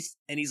guy's face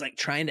and he's like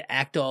trying to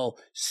act all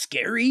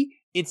scary,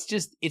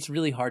 it's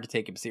really hard to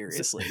take him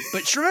seriously.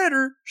 But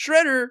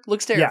Shredder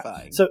looks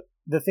terrifying. Yeah. So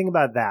the thing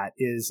about that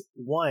is,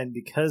 one,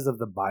 because of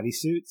the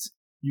bodysuits,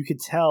 you could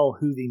tell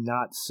who the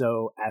not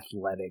so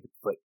athletic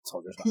foot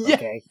soldiers are.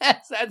 Okay,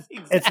 yes, that's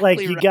exactly. It's like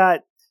you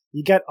right.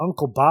 got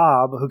Uncle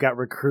Bob, who got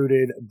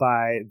recruited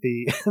by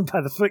the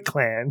by the Foot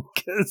Clan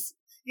because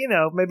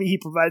maybe he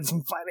provides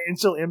some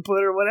financial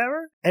input or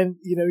whatever, and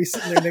he's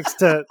sitting there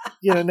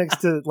next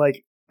to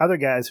like other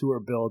guys who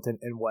are built and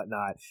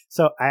whatnot.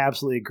 So I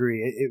absolutely agree.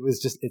 It was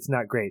just, it's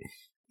not great.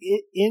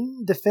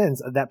 In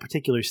defense of that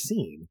particular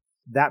scene,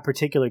 that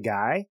particular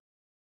guy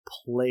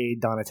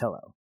played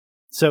Donatello.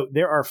 So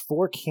there are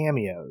 4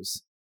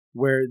 cameos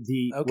where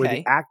the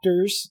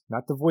actors,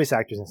 not the voice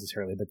actors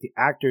necessarily, but the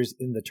actors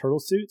in the turtle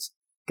suits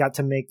got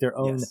to make their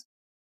own,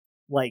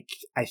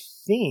 I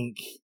think,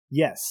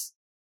 yes,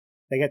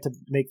 they got to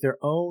make their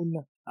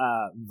own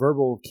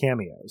verbal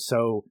cameos.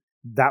 So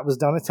that was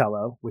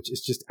Donatello, which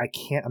is just, I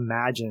can't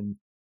imagine.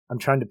 I'm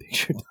trying to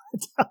picture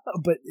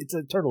Donatello, but it's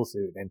a turtle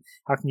suit. And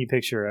how can you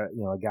picture a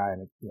guy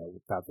in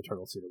without the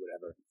turtle suit or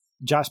whatever?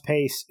 Josh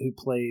Pace, who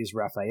plays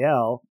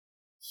Raphael,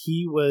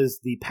 he was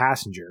the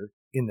passenger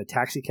in the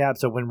taxi cab.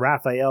 So when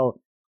Raphael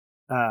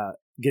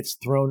gets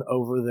thrown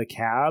over the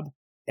cab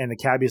and the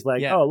cabbie's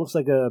like, oh, it looks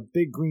like a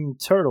big green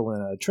turtle in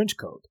a trench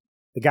coat.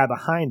 The guy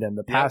behind him,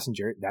 the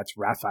passenger, that's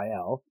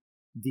Raphael.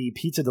 The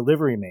pizza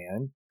delivery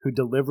man who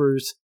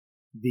delivers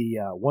the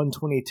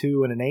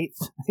 122 and an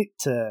eighth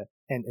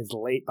and is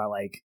late by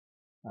like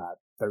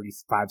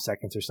 35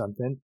 seconds or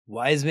something.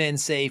 Wise men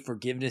say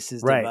forgiveness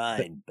is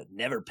divine, but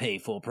never pay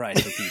full price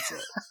for pizza.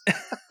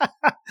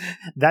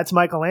 That's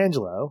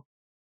Michelangelo.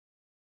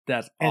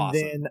 That's awesome. And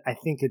then I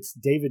think it's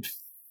David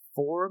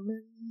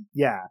Foreman.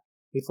 Yeah,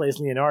 he plays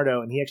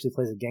Leonardo, and he actually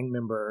plays a gang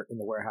member in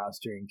the warehouse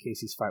during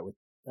Casey's fight with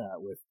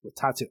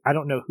Tatsu. I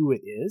don't know who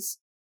it is,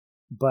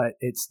 but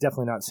it's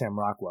definitely not Sam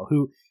Rockwell,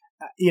 who,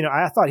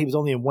 I thought he was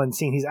only in one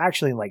scene. He's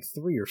actually in like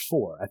 3 or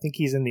 4. I think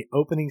he's in the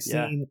opening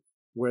scene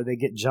where they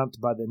get jumped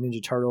by the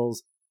Ninja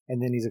Turtles,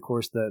 and then he's, of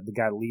course, the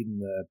guy leading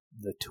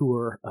the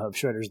tour of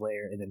Shredder's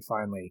lair, and then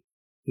finally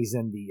he's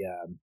in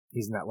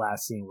that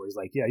last scene where he's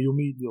like, yeah,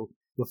 you'll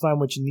find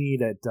what you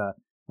need at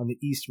on the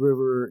East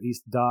River,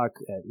 East Dock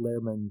at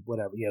Lairman,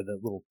 whatever, the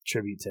little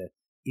tribute to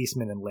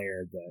Eastman and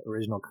Laird, the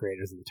original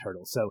creators of the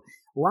Turtles. So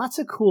lots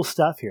of cool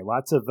stuff here,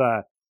 lots of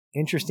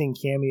interesting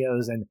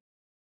cameos, and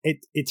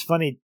it's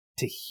funny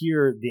to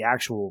hear the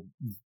actual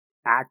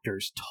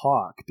actors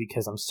talk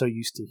because I'm so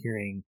used to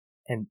hearing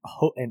and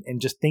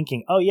just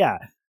thinking, oh yeah,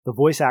 the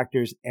voice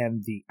actors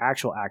and the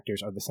actual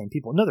actors are the same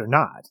people. No, they're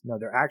not. No,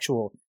 they're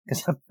actual,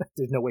 because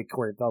there's no way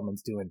Corey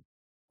Feldman's doing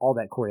all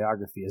that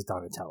choreography as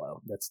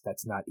Donatello.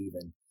 That's not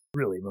even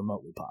really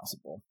remotely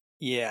possible.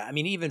 Yeah, I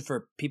mean, even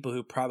for people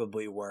who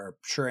probably were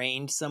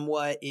trained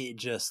somewhat, it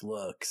just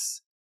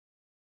looks...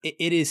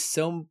 It is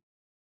so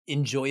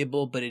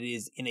enjoyable, but it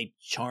is in a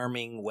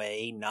charming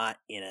way, not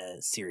in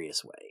a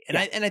serious way. And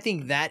I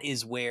think that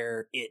is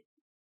where it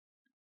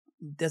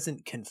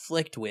doesn't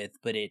conflict with,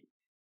 but it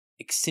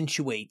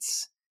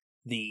accentuates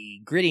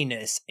the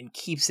grittiness and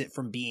keeps it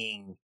from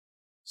being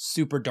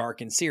super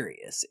dark and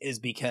serious, is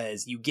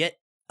because you get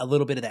a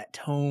little bit of that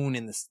tone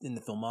in the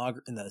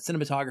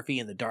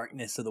cinematography and the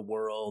darkness of the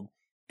world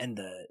and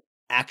the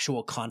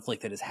actual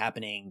conflict that is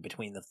happening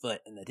between the Foot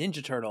and the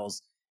Ninja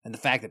Turtles, and the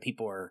fact that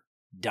people are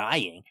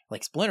dying.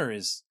 Like Splinter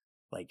is,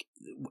 like,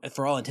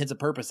 for all intents and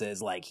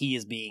purposes, like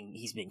he's being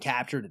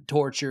captured and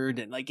tortured,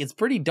 and like it's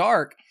pretty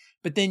dark.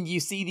 But then you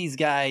see these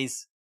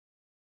guys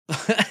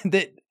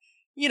that,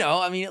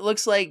 I mean, it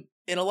looks like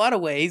in a lot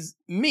of ways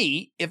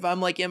me, if I'm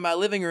like in my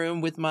living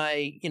room with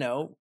my,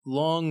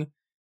 long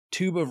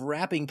tube of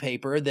wrapping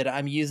paper that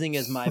I'm using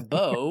as my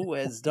bow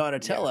as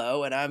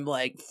Donatello, and I'm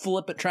like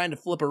trying to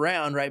flip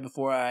around right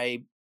before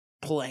I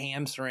pull a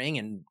hamstring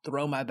and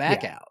throw my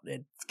back out.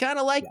 It's kind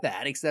of like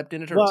that, except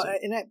in a turtle suit.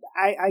 And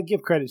I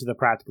give credit to the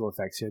practical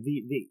effects here.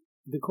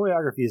 The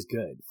choreography is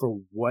good for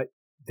what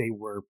they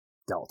were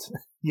dealt.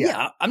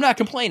 Yeah, I'm not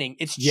complaining.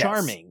 It's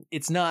charming.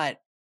 It's not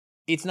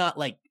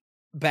like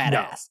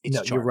badass.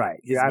 It's charming. You're right.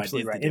 You're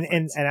absolutely right.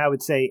 And I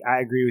would say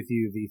I agree with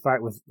you. The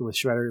fight with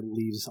Shredder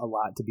leaves a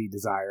lot to be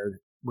desired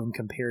when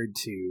compared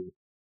to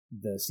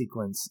the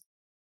sequence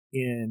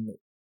in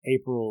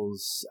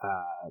April's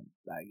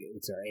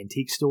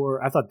antique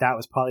store. I thought that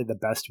was probably the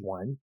best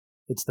one.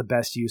 It's the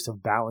best use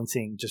of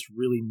balancing just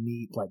really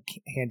neat, like,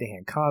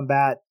 hand-to-hand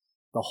combat.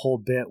 The whole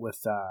bit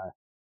with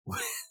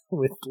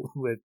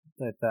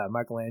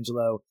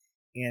Michelangelo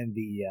and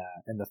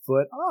the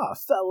Foot. Oh,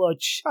 fellow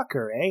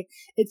chucker, eh?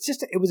 It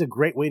was a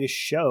great way to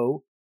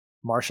show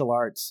martial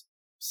arts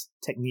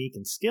technique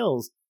and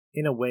skills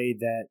in a way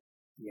that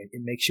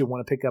it makes you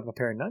want to pick up a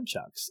pair of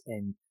nunchucks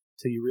and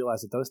till you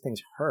realize that those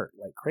things hurt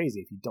like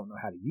crazy if you don't know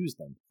how to use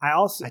them.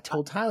 I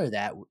told Tyler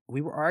that.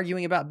 We were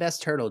arguing about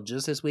Best Turtle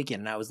just this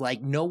weekend, and I was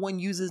like, no one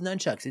uses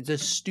nunchucks. It's a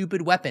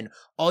stupid weapon.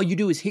 All you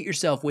do is hit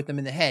yourself with them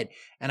in the head.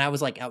 And I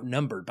was like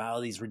outnumbered by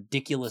all these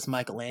ridiculous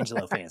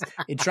Michelangelo fans.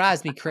 It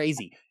drives me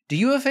crazy. Do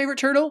you have a favorite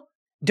turtle?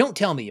 Don't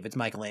tell me if it's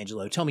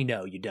Michelangelo. Tell me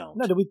no, you don't.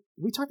 No,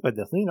 we talked about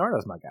this.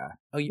 Leonardo's my guy.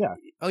 Oh yeah.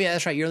 Oh yeah,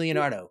 that's right. You're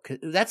Leonardo.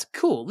 That's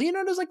cool.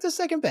 Leonardo's like the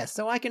second best,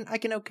 so I'm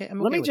okay.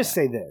 Let me just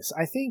say this.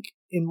 I think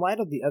in light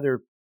of the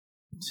other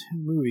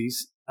two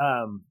movies,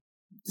 the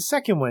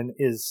second one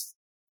is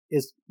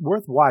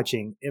worth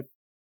watching, if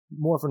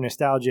more for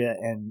nostalgia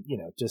and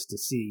just to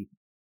see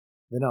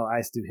Vanilla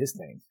Ice do his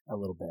thing a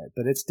little bit.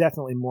 But it's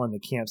definitely more on the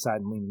camp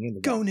side and leaning into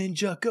go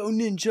ninja, go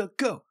ninja,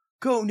 go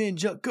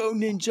ninja, go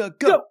ninja,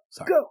 go.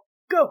 Sorry.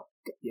 Go.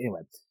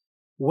 Anyway,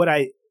 what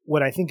I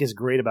think is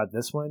great about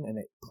this one, and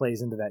it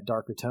plays into that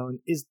darker tone,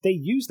 is they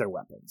use their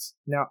weapons.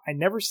 Now, I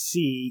never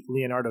see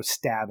Leonardo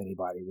stab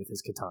anybody with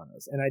his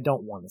katanas, and I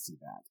don't want to see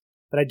that.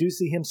 But I do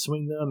see him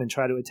swing them and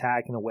try to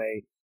attack in a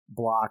way,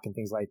 block and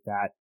things like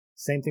that.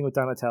 Same thing with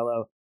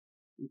Donatello.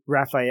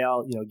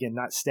 Raphael, again,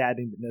 not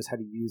stabbing, but knows how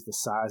to use the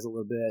size a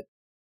little bit.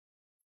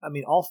 I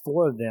mean, all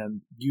four of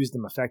them use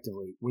them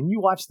effectively. When you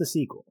watch the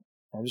sequel,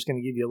 I'm just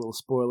going to give you a little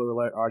spoiler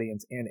alert,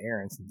 audience and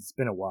Aaron, since it's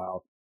been a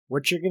while.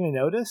 What you're going to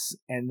notice,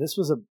 and this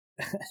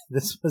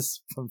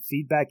was from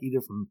feedback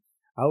either from,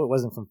 it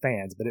wasn't from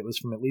fans, but it was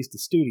from at least the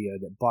studio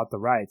that bought the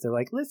rights. They're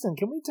like, listen,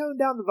 can we tone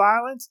down the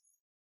violence?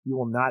 You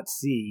will not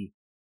see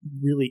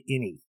really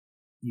any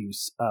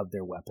use of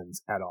their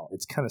weapons at all.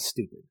 It's kind of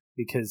stupid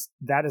because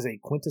that is a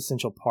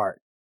quintessential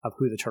part of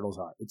who the Turtles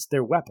are. It's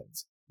their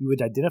weapons. You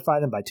would identify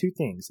them by two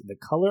things: the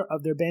color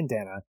of their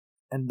bandana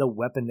and the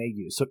weapon they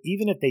use. So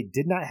even if they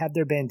did not have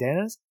their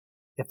bandanas,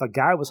 if a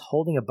guy was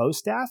holding a bow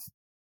staff,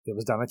 it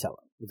was Donatello.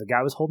 If a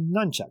guy was holding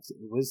nunchucks,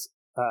 it was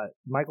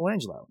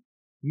Michelangelo.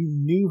 You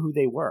knew who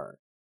they were,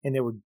 and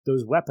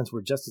those weapons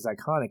were just as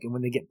iconic. And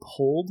when they get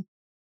pulled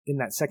in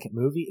that second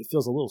movie, it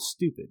feels a little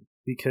stupid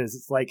because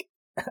it's like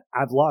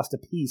I've lost a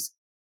piece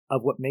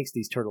of what makes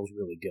these turtles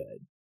really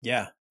good.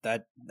 Yeah,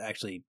 that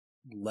actually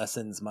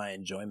lessens my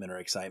enjoyment or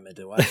excitement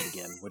to watch it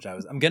again, which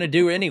I'm going to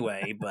do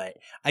anyway, but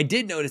I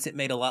did notice it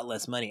made a lot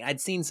less money. I'd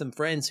seen some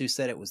friends who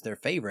said it was their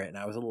favorite, and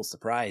I was a little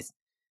surprised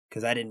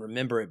because I didn't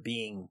remember it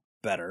being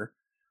better,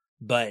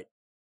 but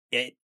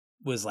it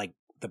was like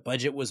the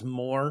budget was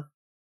more,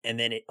 and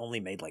then it only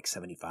made like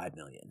 $75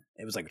 million.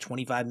 It was like a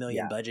 $25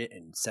 million budget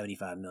and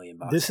 $75 million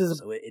box.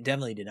 So it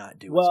definitely did not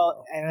do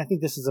well. And I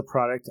think this is a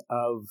product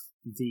of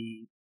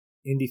the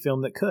indie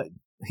film that could.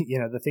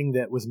 The thing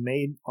that was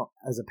made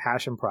as a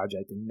passion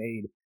project and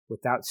made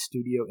without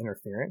studio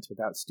interference,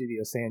 without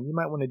studio saying, you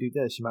might want to do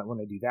this, you might want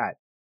to do that.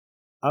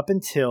 Up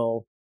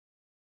until,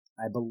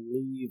 I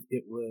believe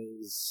it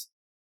was,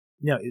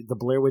 the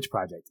Blair Witch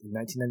Project in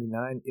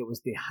 1999, it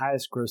was the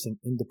highest grossing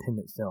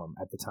independent film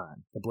at the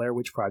time. The Blair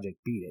Witch Project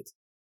beat it,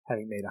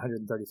 having made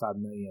 $135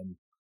 million.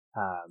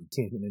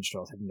 Teenage Mutant Ninja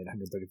Turtles having made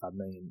 $135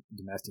 million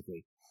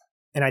domestically.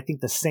 And I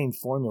think the same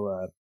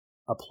formula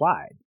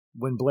applied.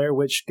 When Blair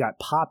Witch got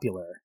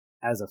popular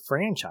as a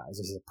franchise,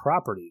 as a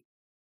property,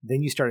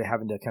 then you started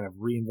having to kind of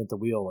reinvent the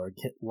wheel or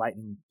hit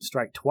lightning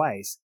strike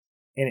twice,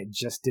 and it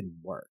just didn't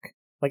work.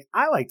 Like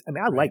I liked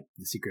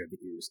The Secret of the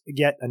Ooze.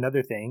 Yet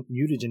another thing,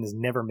 mutagen is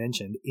never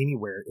mentioned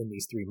anywhere in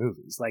these three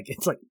movies.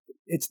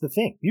 It's the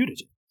thing,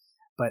 mutagen,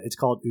 but it's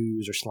called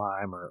ooze or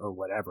slime or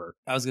whatever.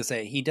 I was gonna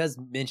say he does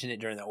mention it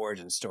during the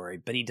origin story,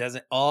 but he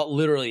doesn't.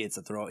 Literally, it's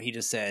a throw. He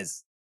just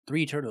says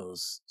 3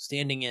 turtles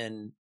standing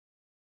in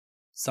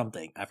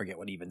something. I forget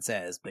what he even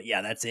says, but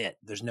yeah, that's it.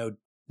 There's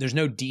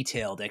no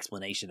detailed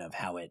explanation of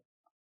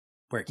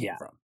where it came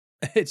from.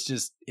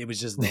 It was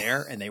just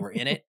there, and they were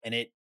in it, and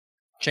it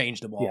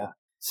changed them all. Yeah.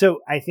 So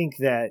I think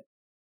that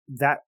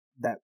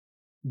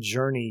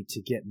journey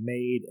to get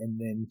made and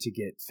then to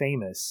get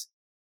famous,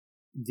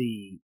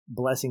 the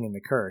blessing and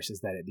the curse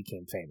is that it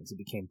became famous. It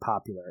became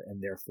popular,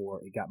 and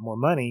therefore it got more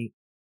money.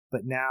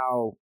 But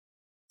now,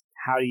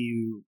 how do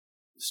you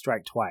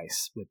strike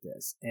twice with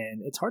this?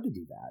 And it's hard to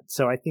do that.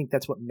 So I think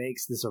that's what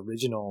makes this the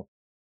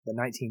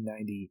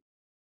 1990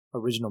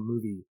 original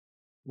movie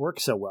work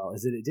so well,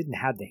 is that it didn't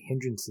have the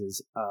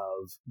hindrances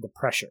of the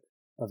pressure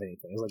of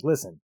anything. It was like,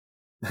 listen,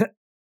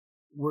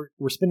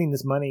 we're spending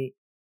this money.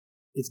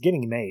 It's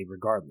getting made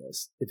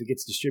regardless. If it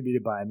gets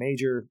distributed by a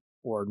major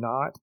or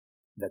not,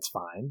 that's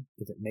fine.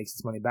 If it makes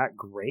its money back,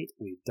 great.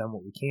 We've done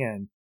what we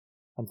can.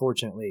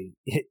 Unfortunately,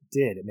 it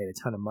did. It made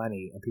a ton of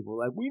money, and people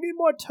were like, we need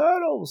more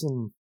turtles.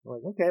 And we're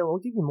like, okay, well, we'll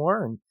give you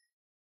more, and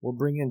we'll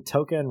bring in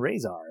Toka and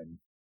Razor. And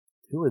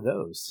who are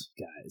those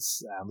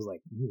guys? I was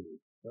like,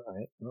 all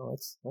right, well,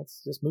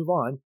 let's just move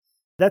on.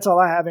 That's all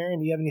I have, Aaron.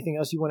 Do you have anything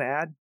else you want to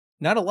add?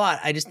 Not a lot.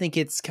 I just think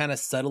it's kind of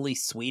subtly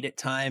sweet at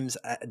times.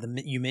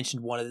 You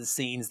mentioned one of the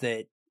scenes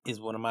that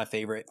is one of my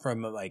favorite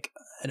from like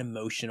an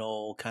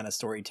emotional kind of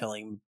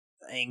storytelling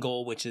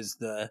angle, which is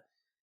the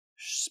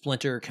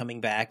Splinter coming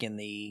back in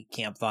the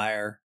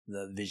campfire,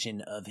 the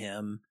vision of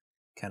him,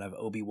 kind of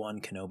Obi-Wan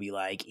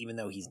Kenobi-like, even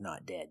though he's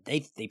not dead.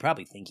 They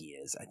probably think he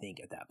is, I think,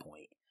 at that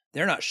point.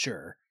 They're not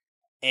sure.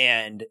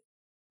 And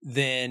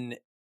then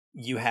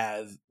you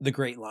have the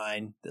great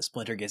line that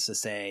Splinter gets to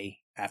say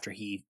after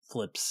he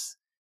flips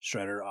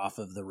Shredder off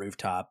of the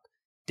rooftop.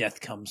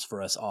 Death comes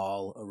for us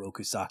all,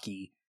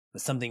 Orokusaki,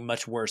 but something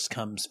much worse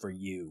comes for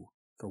you.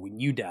 For when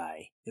you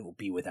die, it will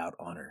be without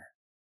honor.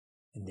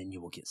 And then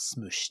you will get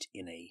smooshed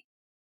in a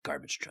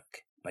garbage truck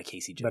by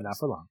Casey Jones. But not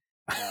for long.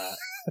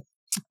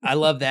 I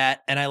love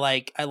that. And I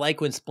like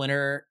when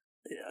Splinter,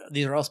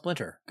 these are all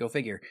Splinter, go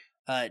figure,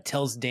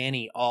 tells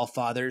Danny all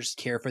fathers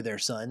care for their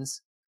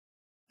sons.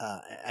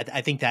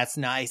 I think that's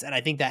nice. And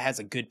I think that has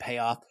a good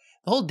payoff.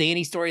 The whole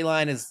Danny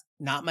storyline is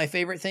not my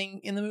favorite thing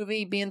in the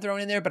movie being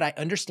thrown in there, but I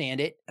understand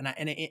it. And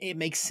it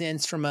makes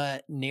sense from a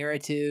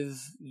narrative.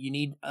 You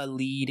need a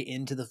lead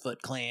into the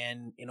Foot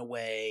Clan in a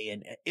way,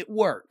 and it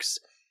works.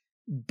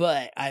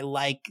 But I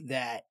like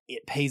that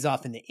it pays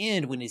off in the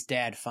end when his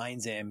dad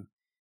finds him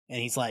and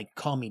he's like,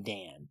 call me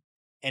Dan.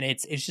 And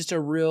it's just a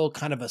real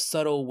kind of a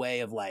subtle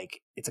way of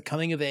like, it's a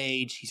coming of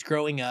age. He's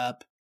growing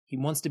up. He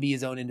wants to be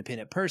his own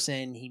independent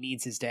person. He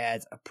needs his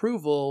dad's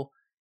approval.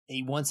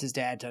 He wants his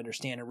dad to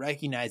understand and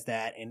recognize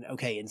that. And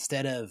okay,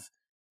 instead of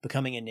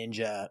becoming a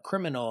ninja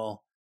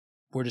criminal,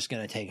 we're just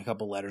going to take a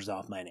couple letters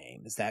off my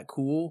name. Is that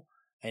cool?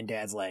 And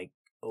Dad's like,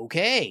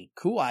 okay,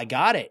 cool. I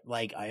got it.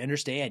 Like, I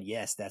understand.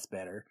 Yes, that's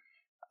better.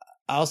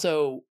 I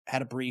also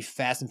had a brief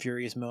Fast and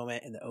Furious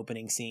moment in the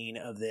opening scene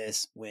of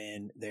this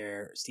when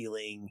they're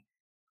stealing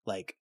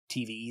like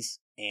TVs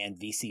and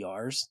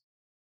VCRs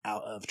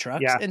out of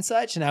trucks and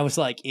such. And I was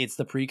like, it's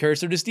the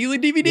precursor to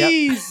stealing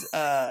DVDs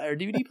or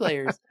DVD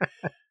players.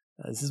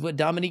 This is what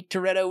Dominique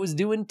Toretto was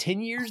doing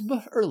 10 years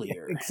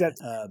earlier.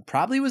 Except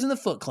probably was in the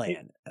Foot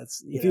Clan.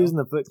 If he was in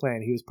the Foot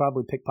Clan, he was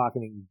probably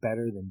pickpocketing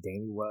better than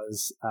Danny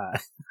was.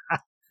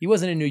 He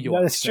wasn't in New York.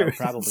 No, that's true.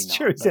 Probably it's not.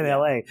 True. It's in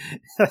LA,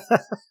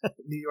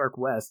 New York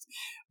West.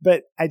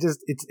 But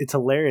it's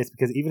hilarious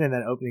because even in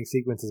that opening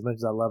sequence, as much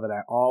as I love it,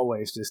 I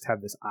always just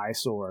have this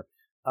eyesore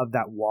of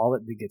that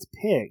wallet that gets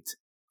picked.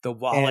 The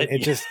wallet. And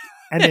it just.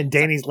 And then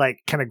Danny's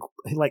kind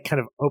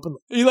of open.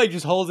 He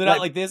just holds it out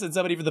like this, and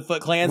somebody from the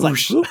Foot Clan's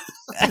whoosh.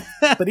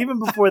 But even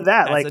before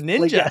that, that's a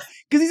ninja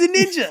because he's a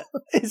ninja.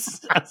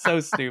 It's so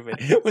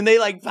stupid when they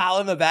follow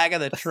in the back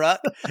of the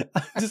truck.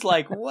 I'm just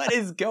like, what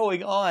is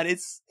going on?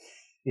 It's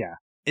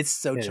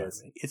so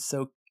charming.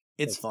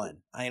 It's fun.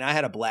 I mean, I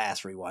had a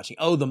blast rewatching.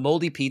 Oh, the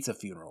Moldy Pizza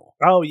Funeral.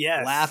 Oh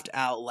yes, laughed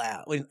out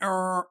loud.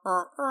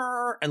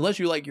 Unless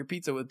you like your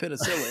pizza with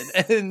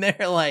penicillin, and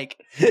they're like,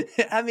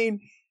 I mean.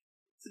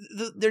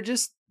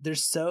 They're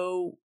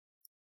so,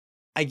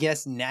 I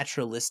guess,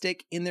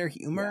 naturalistic in their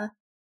humor,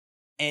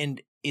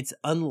 and it's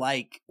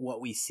unlike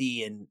what we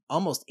see in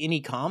almost any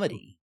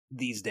comedy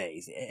these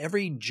days.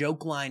 Every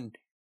joke line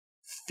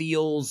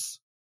feels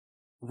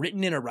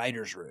written in a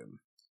writer's room,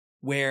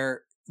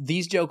 where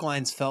these joke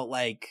lines felt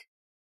like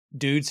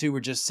dudes who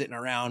were just sitting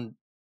around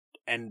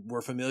and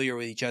were familiar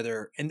with each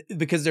other, and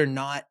because they're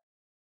not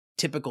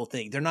typical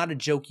things, they're not a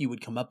joke you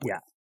would come up with,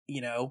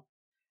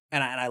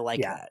 and I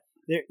like that.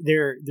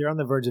 They're on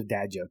the verge of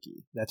dad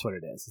jokey. That's what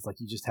it is. It's like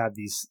you just have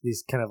these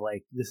kind of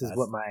like this is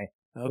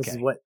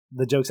what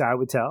the jokes I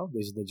would tell.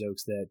 These are the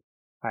jokes that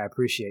I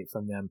appreciate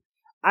from them.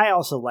 I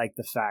also like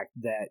the fact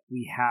that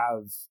we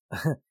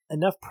have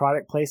enough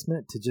product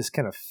placement to just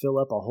kind of fill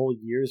up a whole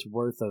year's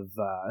worth of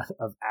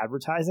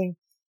advertising.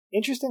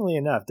 Interestingly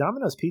enough,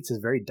 Domino's Pizza is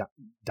very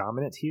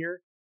dominant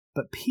here,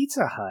 but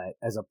Pizza Hut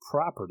as a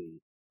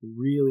property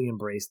really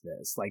embraced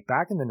this. Like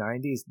back in the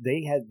 90s,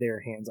 they had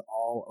their hands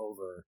all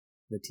over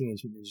the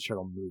Teenage Mutant Ninja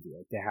Turtle movie.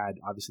 Like they had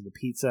obviously the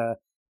pizza,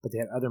 but they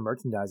had other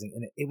merchandising,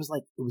 and it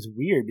was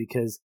weird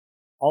because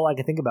all I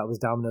could think about was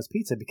Domino's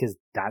Pizza because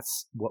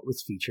that's what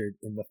was featured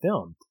in the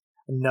film.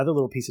 Another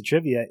little piece of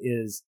trivia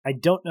is I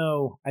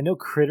know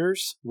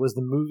Critters was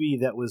the movie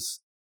that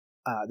was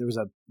there was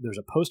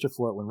a poster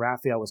for it when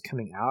Raphael was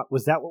coming out.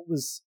 Was that what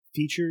was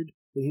featured?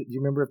 Do you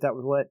remember if that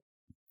was what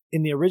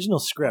in the original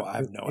script? I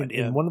have no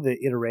idea. In one of the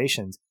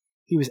iterations,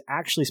 he was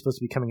actually supposed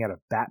to be coming out of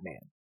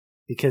Batman.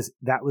 Because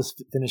that was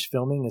finished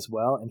filming as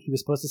well, and he was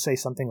supposed to say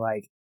something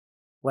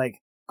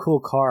like "cool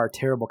car,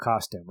 terrible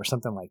costume" or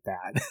something like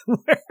that.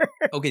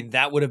 Okay,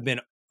 that would have been.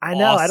 I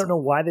know. Awesome. I don't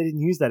know why they didn't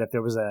use that. If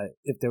there was a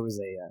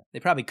they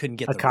probably couldn't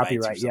get the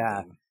copyright. Rights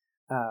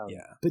or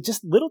But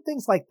just little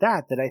things like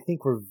that I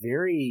think were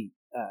very,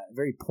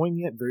 very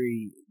poignant,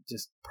 very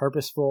just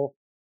purposeful,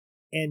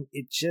 and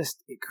it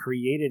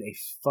created a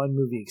fun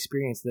movie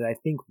experience that I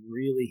think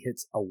really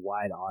hits a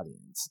wide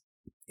audience.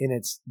 In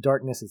its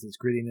darkness, its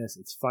grittiness,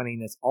 its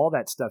funniness, all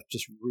that stuff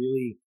just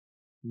really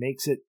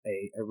makes it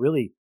a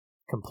really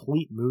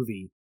complete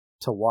movie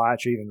to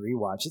watch or even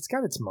rewatch. It's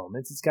got its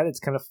moments, it's got its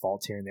kind of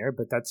faults here and there,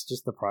 but that's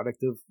just the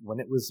product of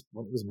when it was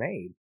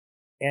made.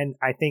 And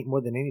I think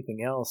more than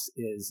anything else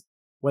is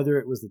whether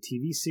it was the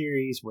TV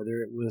series,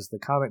 whether it was the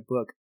comic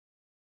book,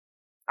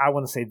 I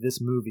want to say this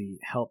movie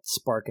helped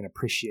spark an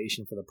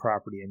appreciation for the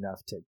property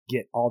enough to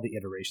get all the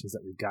iterations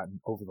that we've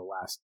gotten over the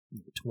last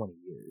 20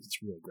 years.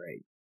 It's really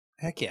great.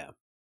 Heck yeah.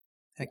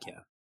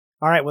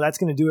 All right, well, that's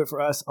going to do it for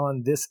us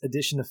on this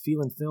edition of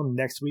Feelin' Film.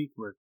 Next week,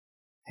 we're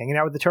hanging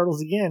out with the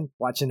turtles again,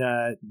 watching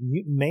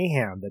Mutant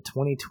Mayhem, the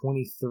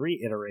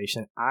 2023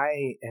 iteration.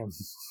 I am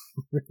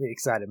really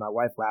excited. My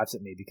wife laughs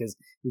at me because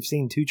we've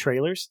seen 2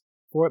 trailers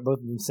for it, both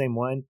of them the same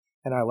one,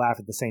 and I laugh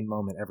at the same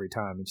moment every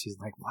time. And she's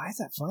like, "Why is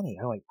that funny?"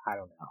 I'm like, "I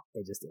don't know.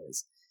 It just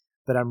is."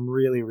 But I'm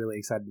really, really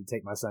excited to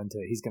take my son to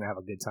it. He's going to have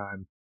a good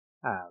time.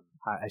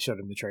 I showed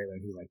him the trailer,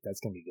 and he's like, "That's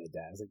going to be good,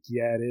 Dad." I was like,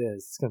 "Yeah, it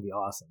is. It's going to be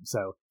awesome."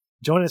 So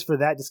join us for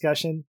that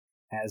discussion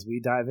as we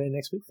dive in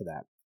next week for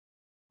that.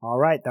 All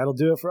right, that'll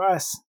do it for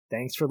us.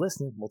 Thanks for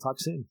listening. We'll talk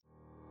soon.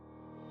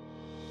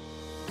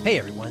 Hey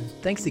everyone,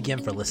 thanks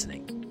again for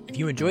listening. If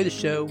you enjoy the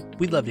show,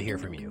 we'd love to hear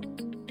from you.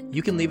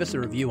 You can leave us a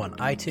review on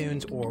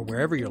iTunes or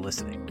wherever you're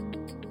listening.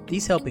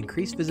 These help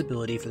increase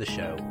visibility for the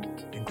show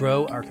and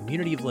grow our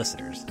community of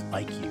listeners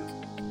like you.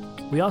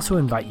 We also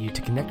invite you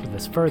to connect with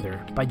us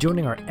further by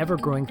joining our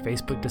ever-growing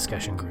Facebook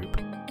discussion group.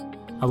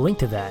 A link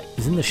to that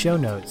is in the show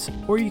notes,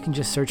 or you can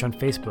just search on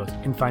Facebook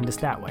and find us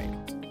that way.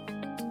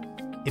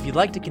 If you'd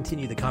like to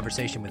continue the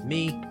conversation with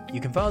me,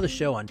 you can follow the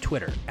show on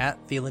Twitter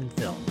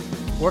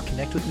 @FeelinFilm, or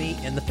connect with me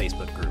in the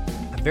Facebook group.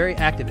 I'm very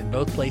active in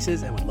both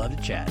places and would love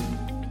to chat.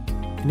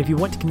 And if you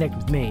want to connect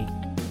with me,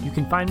 you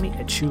can find me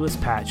at Shoeless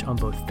Patch on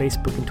both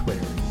Facebook and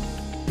Twitter.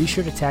 Be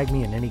sure to tag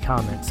me in any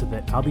comments so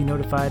that I'll be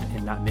notified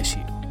and not miss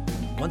you.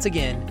 Once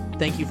again,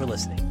 thank you for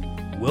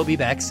listening. We'll be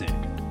back soon.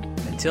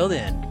 Until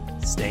then,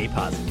 stay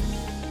positive.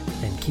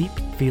 And keep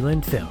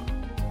feeling film.